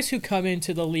guys who come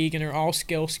into the league and are all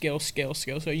skill. So,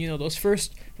 those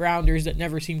first rounders that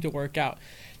never seem to work out,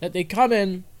 that they come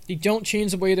in, they don't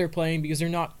change the way they're playing because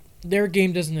their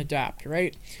game doesn't adapt,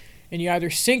 right? And you either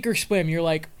sink or swim. You're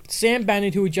like Sam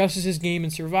Bennett, who adjusts his game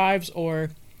and survives,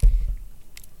 or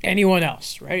anyone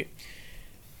else, right?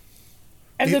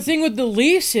 And the thing with the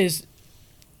Leafs is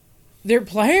their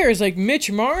players, like Mitch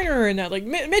Marner and that,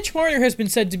 Mitch Marner has been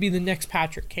said to be the next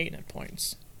Patrick Kane at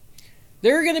points.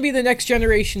 They're going to be the next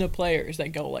generation of players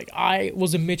that go I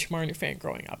was a Mitch Marner fan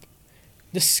growing up.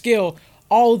 The skill,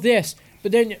 all this.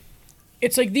 But then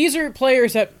it's these are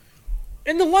players that,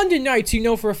 in the London Knights,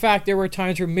 for a fact there were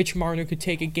times where Mitch Marner could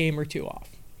take a game or two off.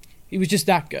 He was just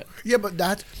that good. Yeah, but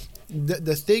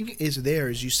the thing is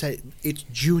you said it's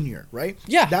junior, right?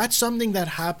 Yeah. That's something that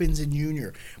happens in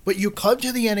junior. But you come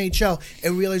to the NHL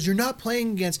and realize you're not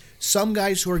playing against some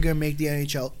guys who are going to make the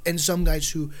NHL and some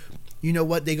guys who,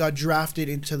 they got drafted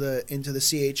into the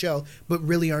CHL but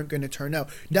really aren't going to turn out.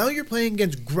 Now you're playing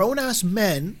against grown-ass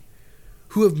men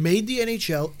who have made the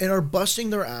NHL and are busting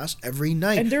their ass every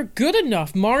night. And they're good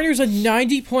enough. Marner's a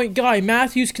 90-point guy.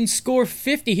 Matthews can score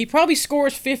 50. He probably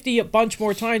scores 50 a bunch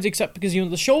more times, except because,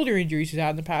 the shoulder injuries he's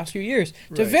had in the past few years.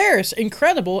 Right. Tavares,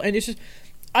 incredible. And it's just,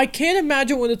 I can't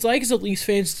imagine what it's like as a Leafs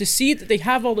fans to see that they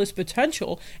have all this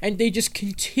potential and they just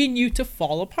continue to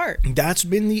fall apart. That's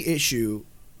been the issue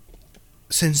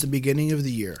since the beginning of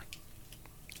the year.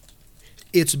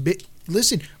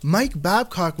 Listen, Mike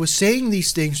Babcock was saying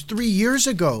these things 3 years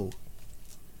ago.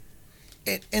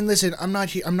 And listen, I'm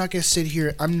not going to sit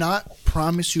here. I'm not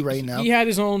promise you right now. He had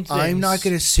his own things. I'm not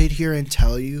going to sit here and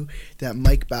tell you that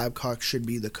Mike Babcock should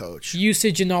be the coach.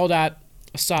 Usage and all that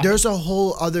aside. There's a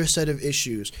whole other set of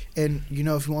issues. And,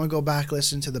 if you want to go back,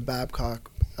 listen to the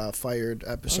Babcock fired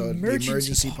episode, the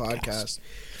Emergency Podcast.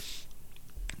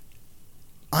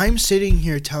 I'm sitting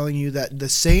here telling you that the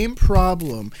same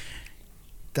problem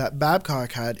that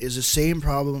Babcock had is the same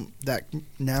problem that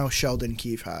now Sheldon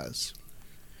Keefe has.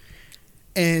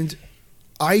 And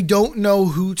I don't know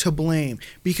who to blame.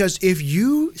 Because if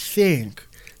you think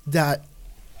that,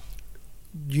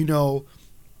 because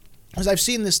I've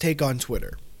seen this take on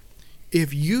Twitter.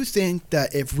 If you think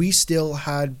that if we still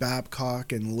had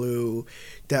Babcock and Lou,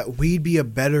 that we'd be a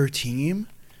better team.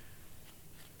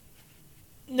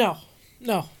 No.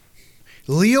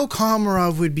 Leo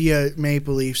Komarov would be a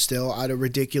Maple Leaf still on a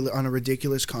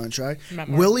ridiculous contract.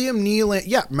 William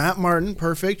Nylander, Matt Martin,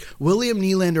 perfect. William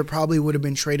Nylander probably would have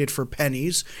been traded for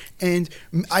pennies, and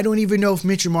I don't even know if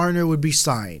Mitch Marner would be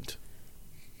signed.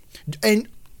 And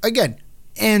again,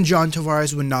 John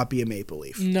Tavares would not be a Maple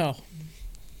Leaf. No.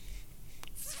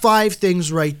 5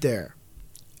 things right there.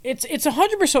 It's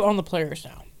 100% on the players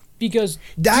now. Because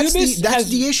that's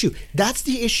the issue. That's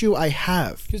the issue I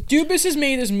have. Because Dubas has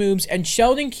made his moves, and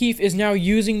Sheldon Keefe is now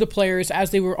using the players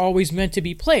as they were always meant to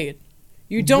be played.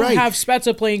 You don't have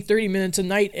Spezza playing 30 minutes a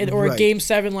night or a Game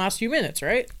 7 last few minutes,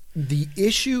 right? The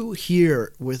issue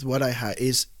here with what I had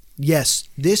is, yes,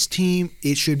 this team,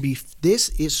 this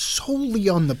is solely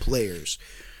on the players.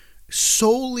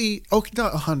 Solely,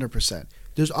 not 100%.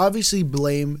 There's obviously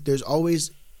blame. There's always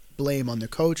blame on the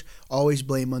coach, always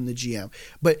blame on the GM.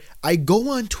 But I go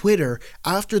on Twitter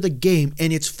after the game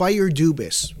and it's fire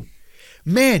Dubas.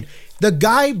 Man, the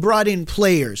guy brought in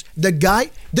players. The guy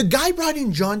brought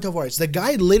in John Tavares. The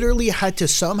guy literally had to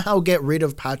somehow get rid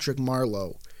of Patrick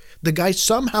Marleau. The guy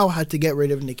somehow had to get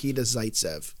rid of Nikita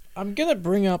Zaitsev. I'm going to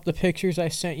bring up the pictures I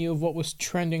sent you of what was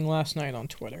trending last night on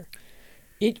Twitter.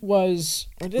 It was...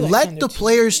 Let the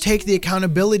players take the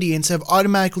accountability instead of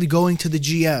automatically going to the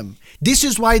GM. This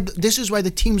is why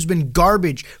the team's been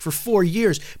garbage for 4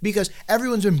 years, because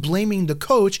everyone's been blaming the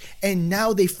coach, and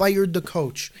now they fired the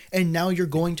coach, and now you're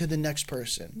going to the next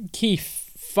person.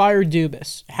 Keefe, fire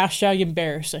Dubas, #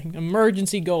 embarrassing,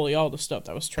 emergency goalie, all the stuff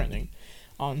that was trending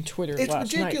on Twitter last night.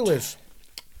 It's ridiculous.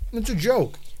 It's a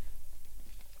joke.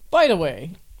 By the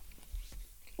way,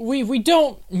 we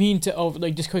don't mean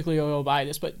to just quickly go by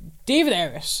this, but David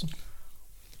Harris.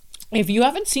 If you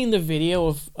haven't seen the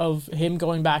video of him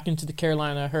going back into the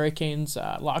Carolina Hurricanes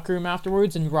locker room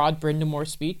afterwards and Rod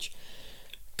Brindamore's speech,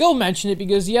 go mention it,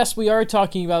 because yes, we are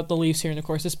talking about the Leafs here, and of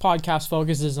course this podcast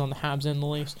focuses on the Habs and the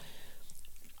Leafs.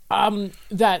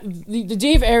 That the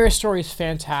Dave Harris story is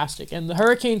fantastic, and the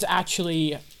Hurricanes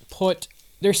actually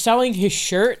they're selling his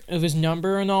shirt of his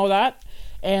number and all that,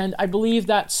 and I believe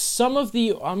that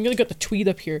I'm gonna get the tweet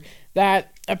up here,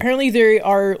 that apparently they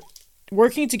are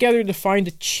working together to find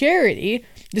a charity.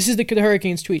 This is the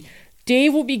Hurricanes tweet.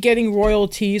 Dave will be getting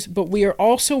royalties, but we are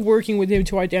also working with him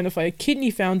to identify a kidney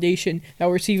foundation that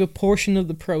will receive a portion of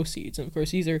the proceeds. And of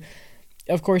course, these are,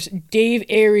 Dave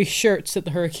Harris shirts that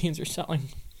the Hurricanes are selling.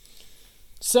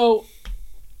 So,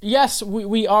 yes,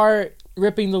 we are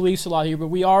ripping the Leafs a lot here, but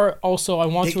we are also, I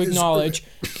want to acknowledge,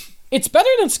 it's better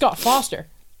than Scott Foster.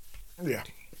 Yeah.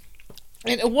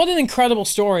 And what an incredible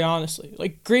story, honestly.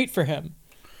 Like, great for him.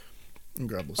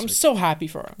 I'm so happy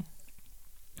for him.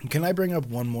 Can I bring up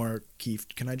one more Keefe?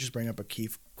 Can I just bring up a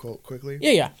Keefe quote quickly?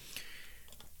 Yeah.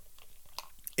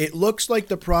 It looks like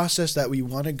the process that we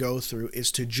want to go through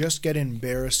is to just get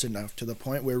embarrassed enough to the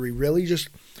point where we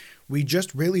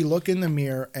just really look in the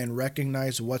mirror and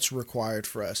recognize what's required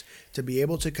for us to be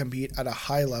able to compete at a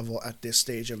high level at this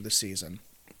stage of the season.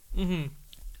 Mm-hmm.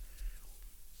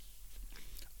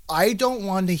 I don't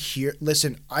want to hear...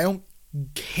 Listen, I don't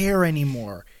care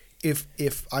anymore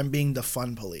if I'm being the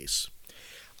fun police.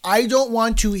 I don't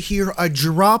want to hear a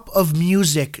drop of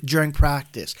music during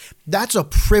practice. That's a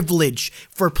privilege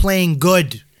for playing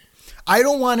good. I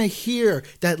don't want to hear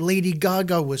that Lady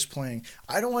Gaga was playing.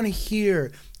 I don't want to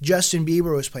hear Justin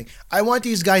Bieber was playing. I want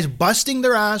these guys busting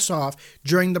their ass off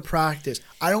during the practice.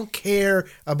 I don't care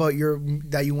about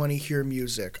that you want to hear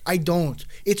music. I don't.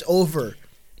 It's over.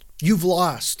 You've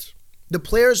lost. The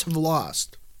players have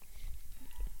lost.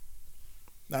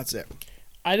 That's it.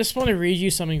 I just want to read you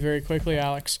something very quickly,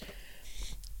 Alex.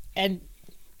 And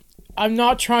I'm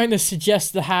not trying to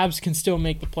suggest the Habs can still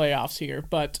make the playoffs here,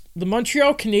 but the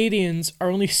Montreal Canadiens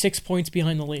are only 6 points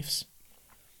behind the Leafs.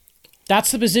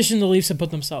 That's the position the Leafs have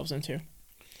put themselves into.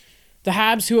 The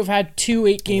Habs, who have had 2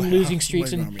 8-game losing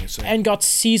streaks and got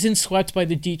season swept by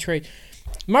the Detroit.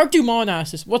 Mark Dumont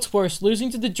asked us, what's worse,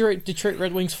 losing to the Detroit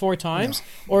Red Wings 4 times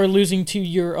or losing to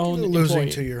your own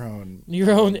employee? To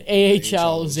your own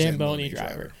AHL Zamboni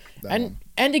driver. And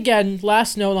again,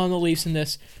 last note on the Leafs in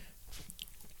this.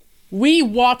 We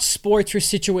watch sports for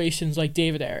situations like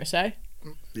David Harris, eh?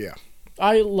 Yeah.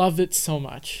 I love it so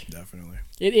much. Definitely.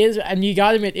 It is, and you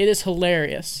gotta admit, it is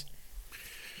hilarious.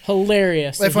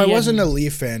 Hilarious. If I wasn't a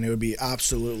Leaf fan, it would be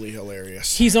absolutely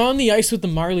hilarious. He's on the ice with the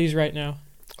Marlies right now.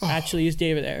 Actually, he's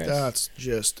David Harris. That's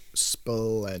just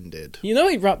splendid. You know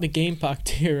he brought the game puck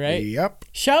too, right? Yep.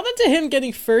 Shout out to him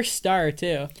getting first star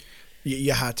too.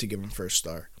 You had to give him first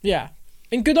star. Yeah.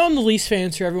 And good on the Leafs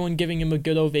fans for everyone giving him a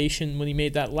good ovation when he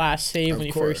made that last save when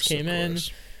he first came in.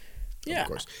 Yeah. Of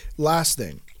course. Last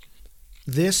thing.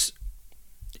 This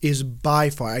is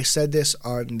by far, I said this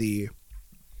on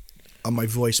my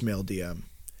voicemail DM.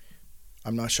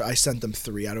 I'm not sure. I sent them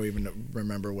 3. I don't even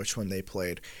remember which one they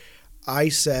played. I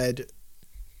said,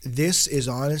 this is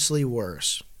honestly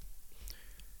worse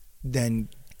than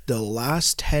the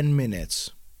last 10 minutes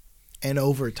and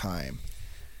overtime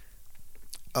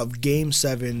of Game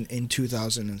 7 in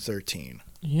 2013.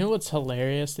 You know what's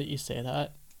hilarious that you say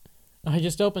that? I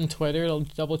just opened Twitter to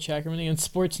double check everything, and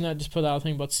Sportsnet just put out a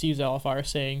thing about Steve Zalafar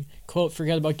saying, quote,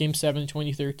 forget about Game 7 in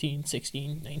 2013,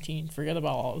 16, 19. Forget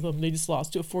about all of them. They just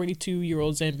lost to a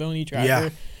 42-year-old Zamboni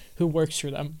driver who works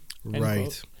for them. Right.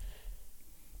 Quote.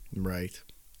 Right.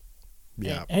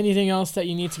 Yeah. Anything else that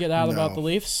you need to get out about the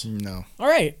Leafs? No. All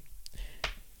right.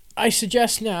 I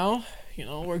suggest now,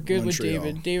 we're good Montreal.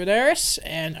 with David Harris,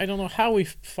 and I don't know how we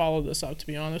follow this up, to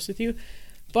be honest with you.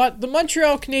 But the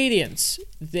Montreal Canadiens,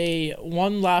 they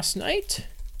won last night,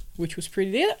 which was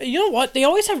pretty... You know what? They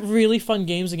always have really fun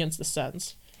games against the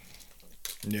Sens.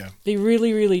 Yeah. They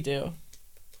really, really do.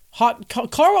 Carl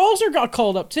Alzner got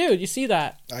called up, too. Did you see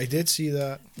that? I did see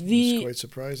that. It was quite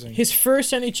surprising. His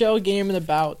first NHL game in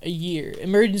about a year.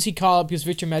 Emergency call-up because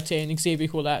Victor Mete and Xavier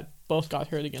Ouellet both got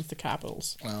hurt against the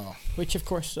Capitals. Oh. Which, of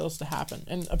course, still has to happen.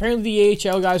 And apparently the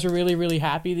AHL guys are really, really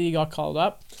happy that he got called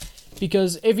up.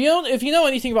 Because if you know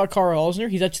anything about Carl Alzner,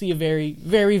 he's actually a very,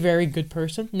 very, very good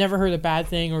person. Never heard a bad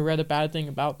thing or read a bad thing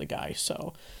about the guy.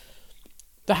 So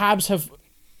the Habs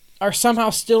are somehow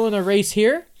still in a race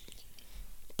here.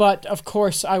 But, of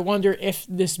course, I wonder if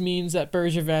this means that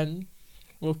Bergevin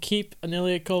will keep an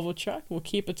Ilya Kovalchuk, will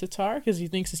keep a Tatar because he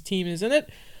thinks his team is in it,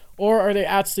 or are they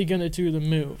actually going to do the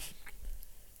move?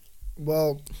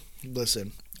 Well,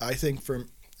 listen, I think from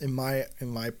my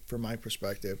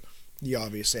perspective, the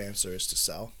obvious answer is to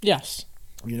sell. Yes.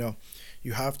 You know,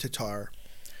 you have Tatar.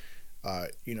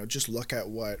 Just look at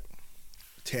what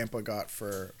Tampa got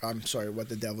for. What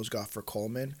the Devils got for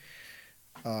Coleman.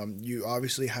 You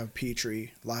obviously have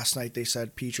Petrie. Last night they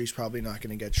said Petrie's probably not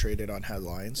going to get traded on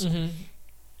headlines.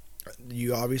 Mm-hmm.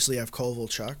 You obviously have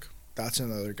Kovalchuk. That's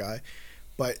another guy.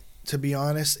 But to be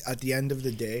honest, at the end of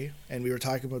the day, and we were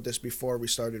talking about this before we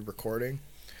started recording,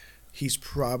 he's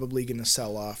probably going to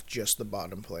sell off just the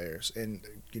bottom players. And,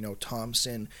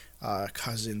 Thompson,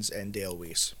 Cousins, and Dale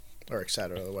Weiss, or et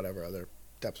cetera, or whatever other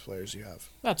depth players you have.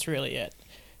 That's really it.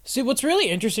 See, what's really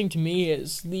interesting to me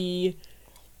is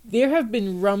there have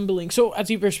been rumbling. So, as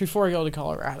you mentioned before I go to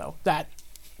Colorado, that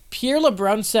Pierre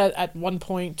LeBrun said at one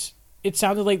point it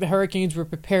sounded like the Hurricanes were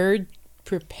prepared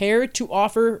to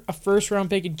offer a first-round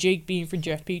pick of Jake Bean for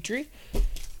Jeff Petrie.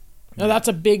 Now, that's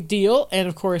a big deal, and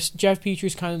of course, Jeff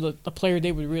Petrie's kind of the player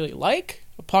they would really like.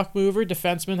 A puck mover,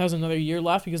 defenseman, has another year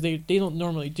left because they don't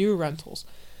normally do rentals.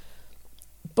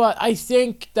 But I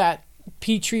think that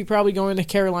Petrie probably going to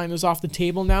Carolina is off the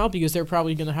table now because they're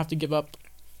probably going to have to give up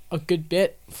a good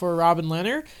bit for Robin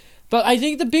Lehner. But I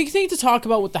think the big thing to talk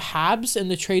about with the Habs and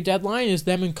the trade deadline is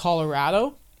them in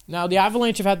Colorado. Now, the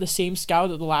Avalanche have had the same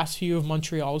scout at the last few of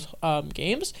Montreal's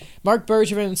games. Mark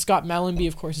Bergevin and Scott Mellanby,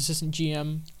 of course, assistant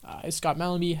GM, Scott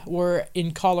Mellanby, were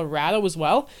in Colorado as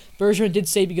well. Bergevin did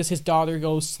say because his daughter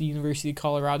goes to the University of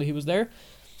Colorado, he was there.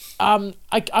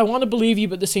 I want to believe you,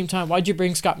 but at the same time, why'd you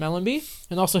bring Scott Mellanby?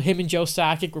 And also him and Joe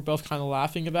Sakic were both kind of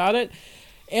laughing about it.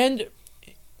 And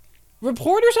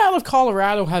reporters out of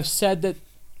Colorado have said that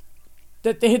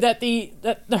first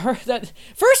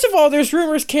of all, there's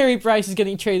rumors Carey Price is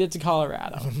getting traded to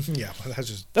Colorado. Yeah, well,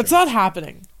 that's not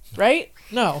happening, right?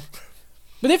 No,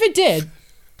 but if it did,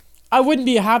 I wouldn't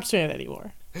be a Habs fan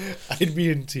anymore. I'd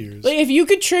be in tears. Like, if you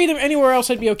could trade him anywhere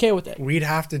else, I'd be okay with it. We'd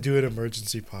have to do an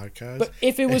emergency podcast. But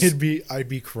if it was, I'd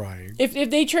be crying. If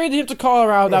they traded him to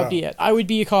Colorado, that'd be it. I would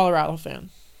be a Colorado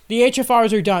fan. The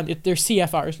HFRs are done. They're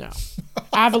CFRs now.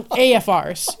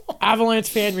 AFRs. Avalanche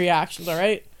fan reactions, all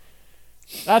right?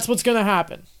 That's what's going to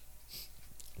happen.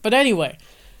 But anyway,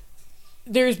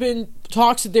 there's been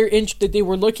talks that that they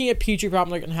were looking at Petrie,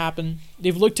 probably not going to happen.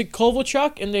 They've looked at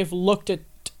Kovalchuk, and they've looked at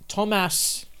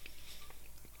Tomas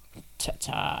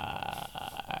Tatar.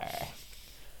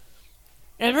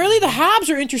 And really, the Habs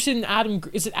are interested in Adam.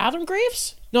 Is it Adam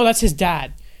Graves? No, that's his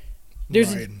dad.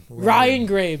 There's Ryan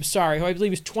Graves, sorry, who I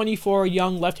believe is 24,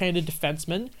 young left-handed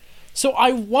defenseman. So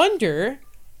I wonder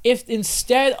if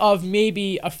instead of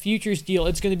maybe a futures deal,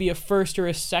 it's going to be a first or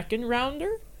a second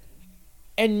rounder,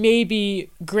 and maybe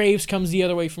Graves comes the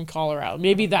other way from Colorado.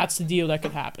 Maybe that's the deal that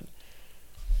could happen.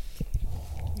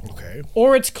 Okay.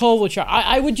 Or it's Kovalchuk.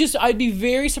 I'd be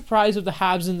very surprised if the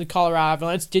Habs and the Colorado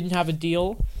Avalanche didn't have a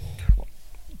deal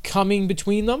coming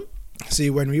between them.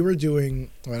 See, when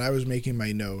I was making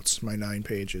my notes, my 9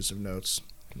 pages of notes,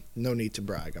 no need to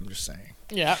brag, I'm just saying.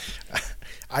 Yeah.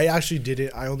 I actually did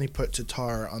it. I only put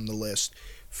Tatar on the list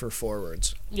for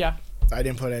forwards. Yeah. I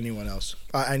didn't put anyone else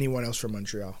from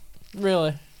Montreal.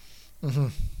 Really? Mm-hmm.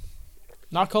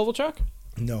 Not Kovalchuk?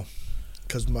 No,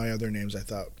 because my other names I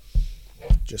thought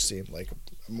just seemed like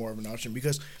more of an option.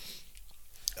 Because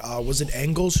was it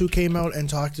Engels who came out and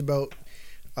talked about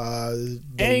the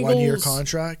 1-year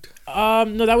contract?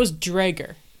 No, that was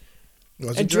Drager.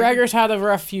 And Drager's had a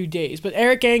rough few days. But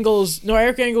Eric Engels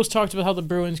talked about how the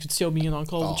Bruins could still be in on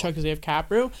Kovalchuk because they have cap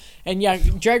room. And yeah,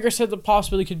 Drager said the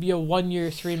possibility could be a 1-year,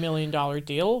 $3 million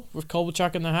deal with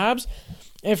Kovalchuk and the Habs.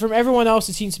 And from everyone else,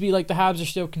 it seems to be like the Habs are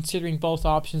still considering both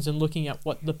options and looking at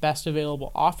what the best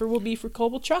available offer will be for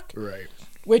Kovalchuk. Right.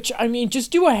 Which, I mean,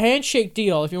 just do a handshake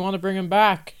deal if you want to bring him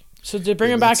back. So to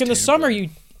bring him back in the summer, you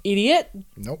idiot.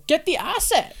 Nope. Get the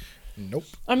asset. Nope.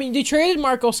 I mean, they traded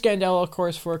Marco Scandella, of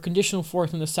course, for a conditional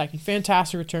 4th and a 2nd.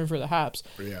 Fantastic return for the Habs.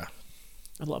 Yeah.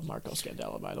 I love Marco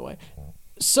Scandella, by the way.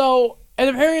 So, and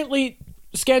apparently,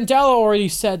 Scandella already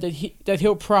said that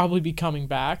he'll probably be coming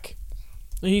back.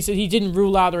 He said he didn't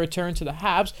rule out a return to the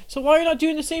Habs. So why are you not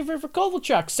doing the same for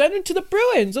Kovalchuk? Send him to the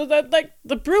Bruins so that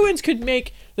the Bruins could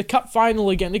make the Cup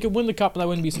final again. They could win the Cup, and I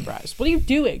wouldn't be surprised. What are you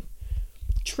doing?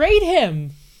 Trade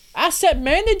him. Asset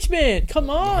management.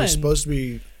 Come on. He's supposed to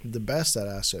be the best at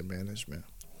asset management.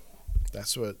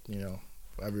 That's what,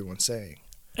 everyone's saying.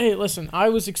 Hey, listen, I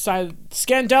was excited.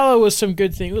 Scandella was some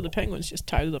good thing. Oh, the Penguins just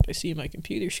tied it up. I see my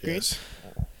computer screen. Yes.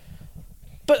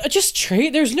 But just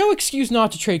trade. There's no excuse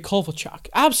not to trade Kovalchuk.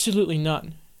 Absolutely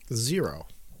none. Zero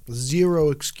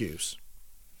excuse.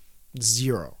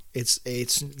 Zero. It's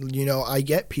you know, I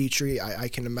get Petrie. I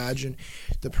can imagine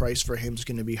the price for him is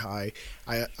going to be high.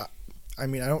 I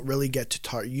mean, I don't really get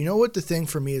Tatar. You know what the thing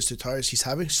for me is Tatar is he's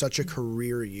having such a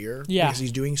career year because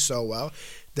he's doing so well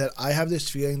that I have this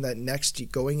feeling that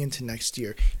going into next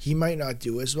year, he might not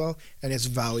do as well and his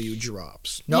value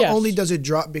drops. Not only does it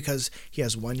drop because he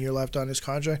has 1 year left on his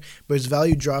contract, but his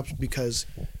value drops because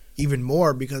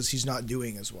he's not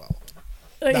doing as well.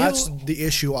 That's the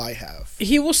issue I have.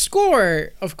 He will score,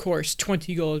 of course,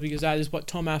 20 goals because that is what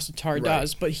Tomas Tatar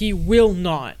does, but he will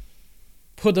not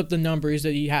put up the numbers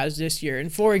that he has this year.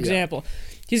 And for example,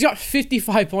 he's got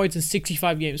 55 points in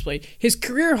 65 games played. His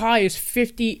career high is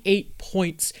 58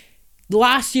 points.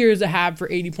 Last year is a Hab for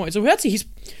 80 points. So he's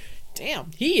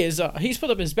put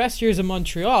up his best years in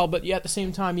Montreal, but at the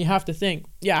same time you have to think,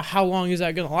 how long is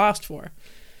that going to last for?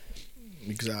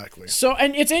 Exactly. So,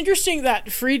 and it's interesting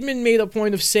that Friedman made a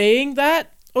point of saying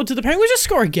that. Oh, did the Penguins just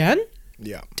score again?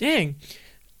 Yeah. Dang.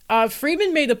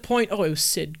 Friedman made a point. Oh, it was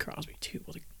Sid Crosby too.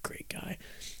 What a great guy.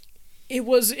 It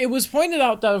was pointed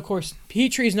out that, of course,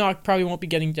 Petrie's probably won't be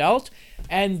getting dealt,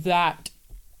 and that,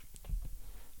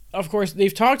 of course,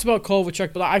 they've talked about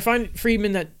Kovalchuk, but I find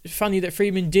funny that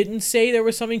Friedman didn't say there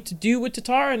was something to do with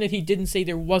Tatar and that he didn't say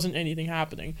there wasn't anything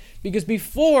happening. Because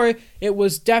before, it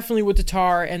was definitely with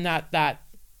Tatar and that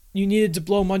you needed to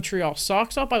blow Montreal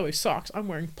socks up. By the way, socks. I'm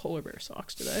wearing polar bear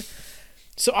socks today.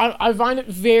 So I find it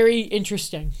very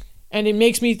interesting. And it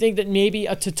makes me think that maybe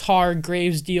a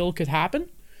Tatar-Graves deal could happen.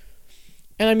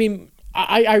 And I mean,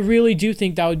 I really do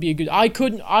think that would be a good.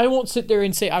 I won't sit there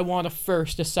and say I want a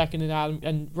first, a second,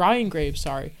 and Ryan Graves.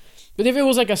 Sorry, but if it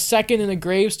was like a second and a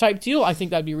Graves type deal, I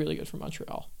think that'd be really good for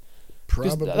Montreal.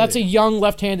 Probably. That's a young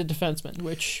left-handed defenseman,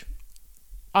 which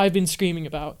I've been screaming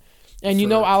about. And you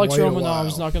know, Alex Romanov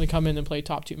is not going to come in and play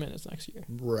top 2 minutes next year.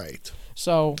 Right.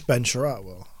 So Ben Sherratt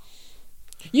will.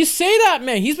 You say that,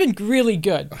 man. He's been really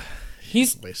good.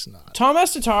 He's not.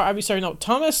 Thomas Tatar. I mean, sorry, no,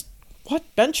 Thomas. What?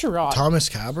 Ben Sherratt. Thomas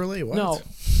Caberlet? What? No.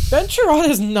 Ben Sherratt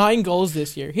has 9 goals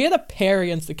this year. He had a pair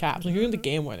against the Caps, including the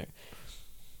game winner.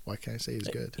 Why can't I say he's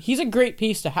good? He's a great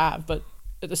piece to have, but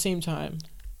at the same time,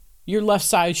 your left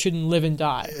side shouldn't live and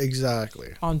die.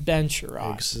 Exactly. On Ben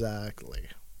Sherratt. Exactly.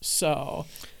 So,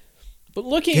 but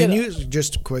looking Can you,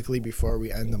 just quickly before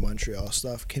we end the Montreal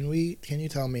stuff, can you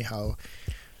tell me how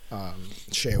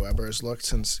Shea Weber has looked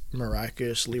since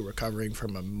miraculously recovering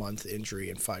from a month injury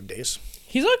in 5 days?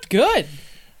 He's looked good.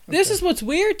 This is what's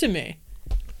weird to me.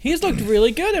 He's looked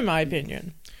really good, in my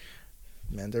opinion.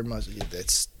 Man,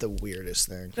 it's the weirdest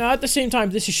thing. Now, at the same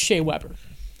time, this is Shea Weber.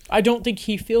 I don't think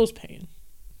he feels pain.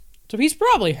 So he's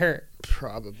probably hurt.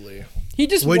 Probably. He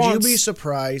just Would you be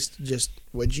surprised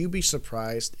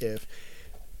if,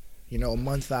 a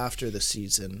month after the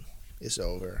season is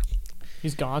over,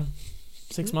 he's gone?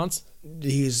 6 months?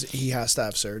 He has to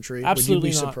have surgery. Absolutely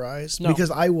Would you be not. surprised? No.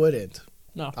 Because I wouldn't.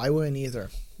 No. I wouldn't either.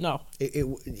 No.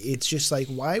 It's just like,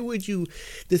 why would you?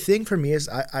 The thing for me is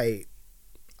I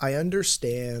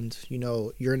understand,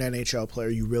 you're an NHL player,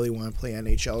 you really want to play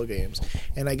NHL games.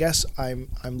 And I guess I'm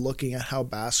looking at how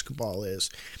basketball is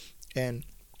and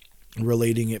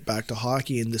relating it back to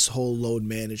hockey and this whole load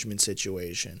management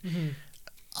situation. Mm-hmm.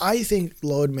 I think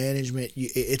load management,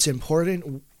 it's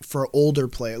important for older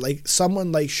player, like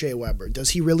someone like Shea Weber.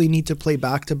 Does he really need to play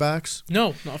back-to-backs?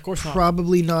 No, of course not.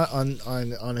 Probably not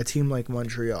on a team like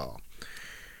Montreal.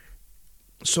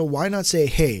 So why not say,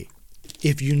 hey,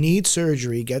 if you need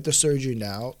surgery, get the surgery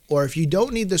now. Or if you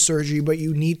don't need the surgery but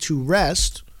you need to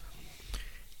rest,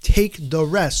 take the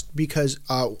rest. Because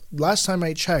last time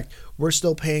I checked, we're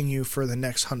still paying you for the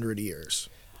next 100 years.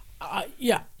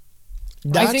 Yeah.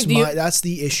 That's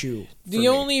the issue. The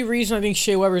only reason I think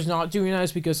Shea Weber's not doing that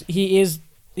is because he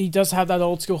does have that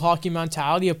old school hockey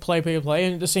mentality of play,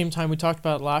 and at the same time we talked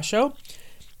about it last show.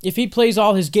 If he plays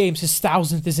all his games, his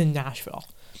 1,000th is in Nashville.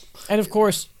 And of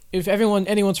course, if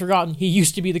anyone's forgotten, he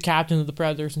used to be the captain of the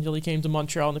Predators until he came to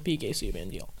Montreal on the PK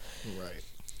Subban deal. Right.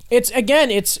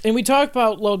 And we talked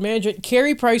about load management.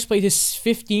 Carey Price played his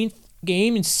 15th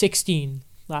game in 16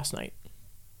 last night.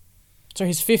 So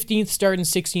his 15th start in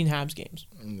 16 Habs games.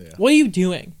 Yeah. What are you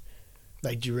doing?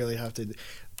 Like, do you really have to?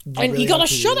 He got to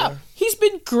shut up. He's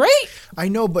been great. I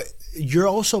know, but you're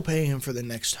also paying him for the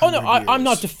next 100 years. I'm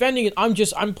not defending it.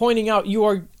 I'm pointing out you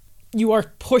are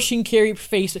pushing Carey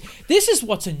Price. This is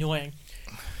what's annoying.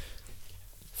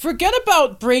 Forget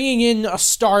about bringing in a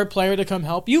star player to come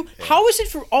help you. Yeah. How is it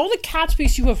for all the cap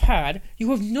space you have had, you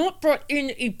have not brought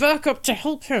in a backup to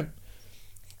help him?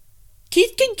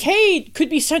 Keith Kincaid could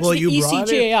be sent to the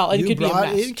ECJL and could be a mess. You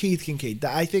brought in Keith Kincaid.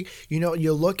 I think,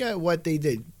 you look at what they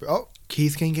did. Oh,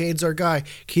 Keith Kincaid's our guy.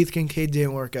 Keith Kincaid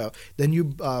didn't work out. Then you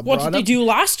What did they do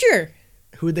last year?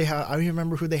 Who they had? I don't even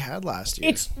remember who they had last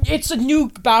year. It's a new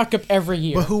backup every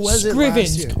year. But who was it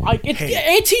last year?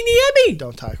 Hey, Antti Niemi.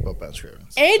 Don't talk about Ben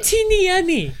Scrivens. Antti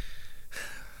Niemi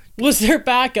was their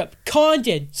backup.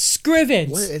 Condon, Scrivens.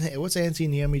 What's Antti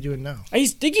Niemi doing now? I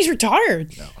think he's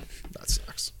retired. No, that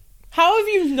sucks. How have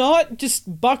you not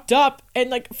just bucked up and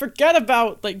like forget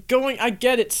about like going? I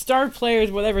get it, star players,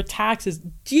 whatever, taxes.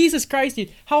 Jesus Christ, dude,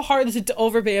 how hard is it to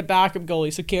overpay a backup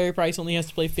goalie so Carey Price only has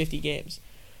to play 50 games?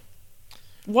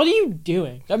 What are you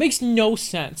doing? That makes no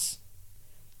sense.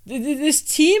 This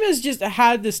team has just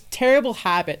had this terrible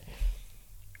habit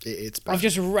It's bad. of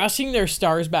just rushing their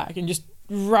stars back and just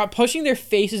pushing their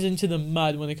faces into the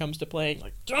mud when it comes to playing.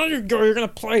 Like, there you go, you're going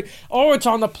to play. Oh, it's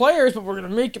on the players, but we're going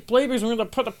to make you play because we're going to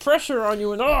put the pressure on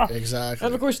you. And Exactly.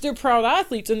 And, of course, they're proud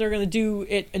athletes, and they're going to do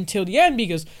it until the end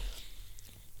because,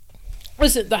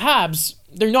 listen, the Habs,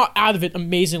 they're not out of it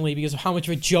amazingly because of how much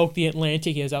of a joke the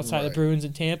Atlantic is outside the Bruins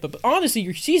and Tampa. But honestly,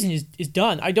 your season is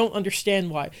done. I don't understand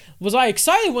why. Was I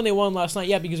excited when they won last night?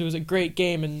 Yeah, because it was a great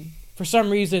game, and for some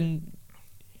reason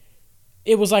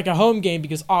it was like a home game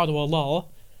because Ottawa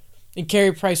lull. And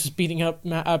Carey Price was beating up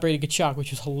Brady Tkachuk,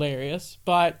 which was hilarious.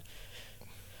 But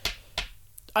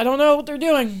I don't know what they're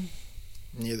doing.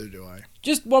 Neither do I.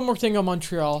 Just one more thing on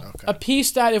Montreal. Okay. A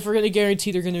piece that if we're going to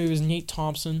guarantee they're going to do is Nate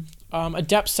Thompson. A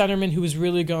depth centerman who was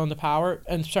really good on the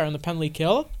on the penalty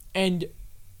kill. And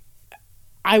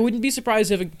I wouldn't be surprised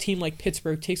if a team like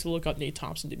Pittsburgh takes a look at Nate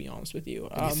Thompson, to be honest with you.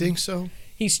 You think so?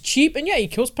 He's cheap, and yeah, he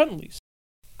kills penalties.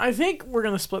 I think we're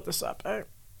going to split this up. Hey,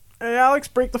 Alex,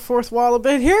 break the fourth wall a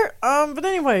bit here. But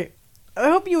anyway, I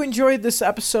hope you enjoyed this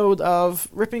episode of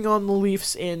ripping on the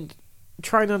Leafs and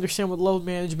trying to understand what load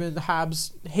management and the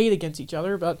Habs hate against each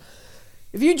other. But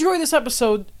if you enjoyed this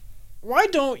episode, why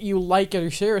don't you like it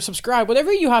or share or subscribe?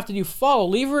 Whatever you have to do, follow,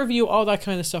 leave a review, all that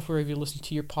kind of stuff wherever you listen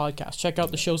to your podcast. Check out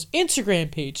the show's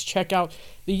Instagram page. Check out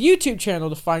the YouTube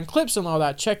channel to find clips and all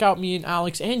that. Check out me and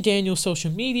Alex and Daniel's social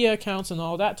media accounts and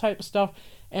all that type of stuff.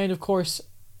 And, of course,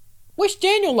 wish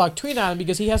Daniel luck. Tweet at him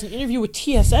because he has an interview with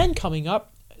TSN coming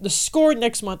up. The Score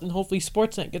next month, and hopefully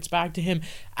Sportsnet gets back to him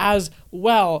as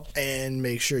well. And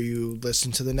make sure you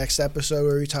listen to the next episode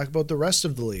where we talk about the rest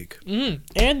of the league.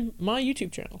 And my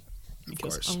YouTube channel. Of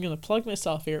Because course. I'm going to plug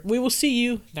myself here. We will see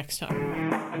you next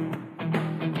time.